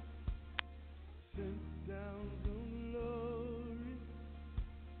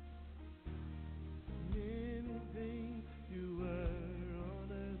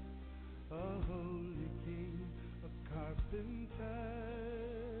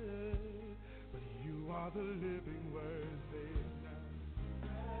 The living word, say now.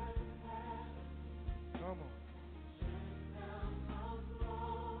 Come on.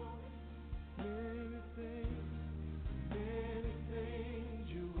 Many things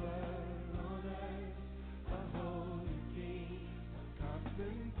you were on earth, a holy king, a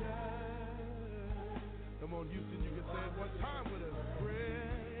carpenter. Come on, Houston, you can say it one time with us.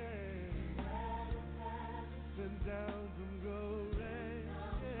 Prayer, send down some glory.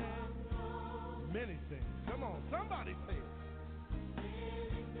 Many things. Come on, somebody say it.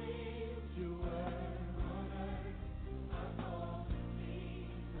 Many things you were on earth, a holy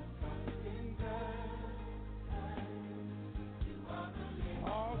king, a carpenter. You are the living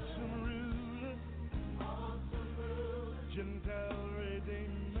awesome ruler, Gentile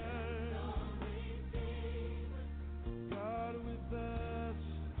redeemer, God with us,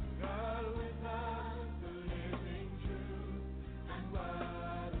 the living truth, and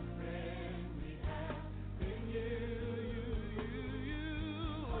what a friend we have in you.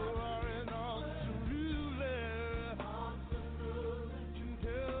 You are an awesome ruler,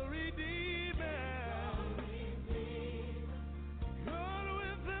 Gentile redeemer, God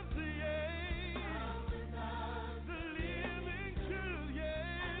with us, the living truth,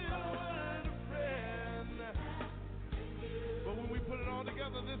 what a friend. But when we put it all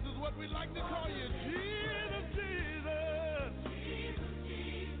together, this is what we like to call you, Jesus, Jesus.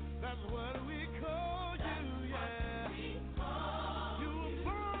 That's what we call you, yeah. You were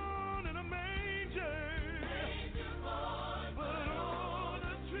born in a manger, but on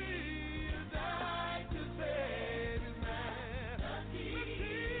a tree you died to save his man. Jesus.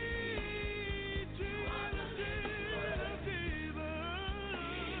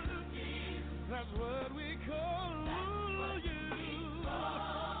 That's what we call you.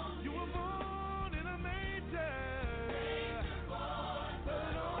 You were born in a manger.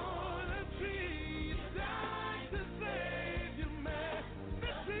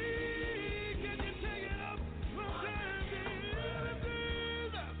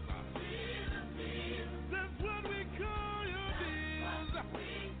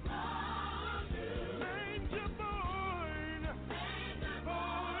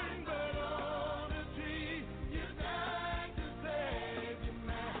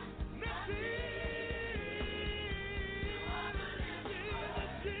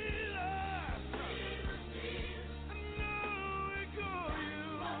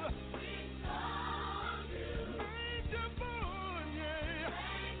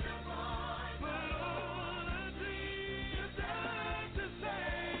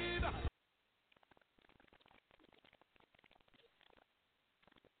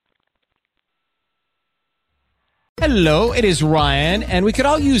 Hello, it is Ryan, and we could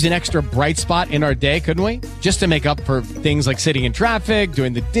all use an extra bright spot in our day, couldn't we? Just to make up for things like sitting in traffic,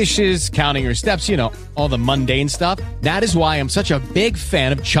 doing the dishes, counting your steps, you know, all the mundane stuff. That is why I'm such a big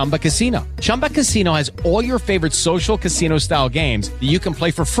fan of Chumba Casino. Chumba Casino has all your favorite social casino-style games that you can play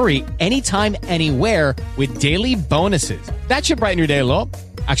for free anytime, anywhere with daily bonuses. That should brighten your day a little.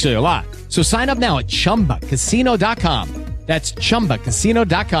 Actually, a lot. So sign up now at ChumbaCasino.com. That's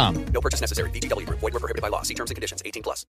ChumbaCasino.com. No purchase necessary. VGW Group. Void where prohibited by law. See terms and conditions. 18+.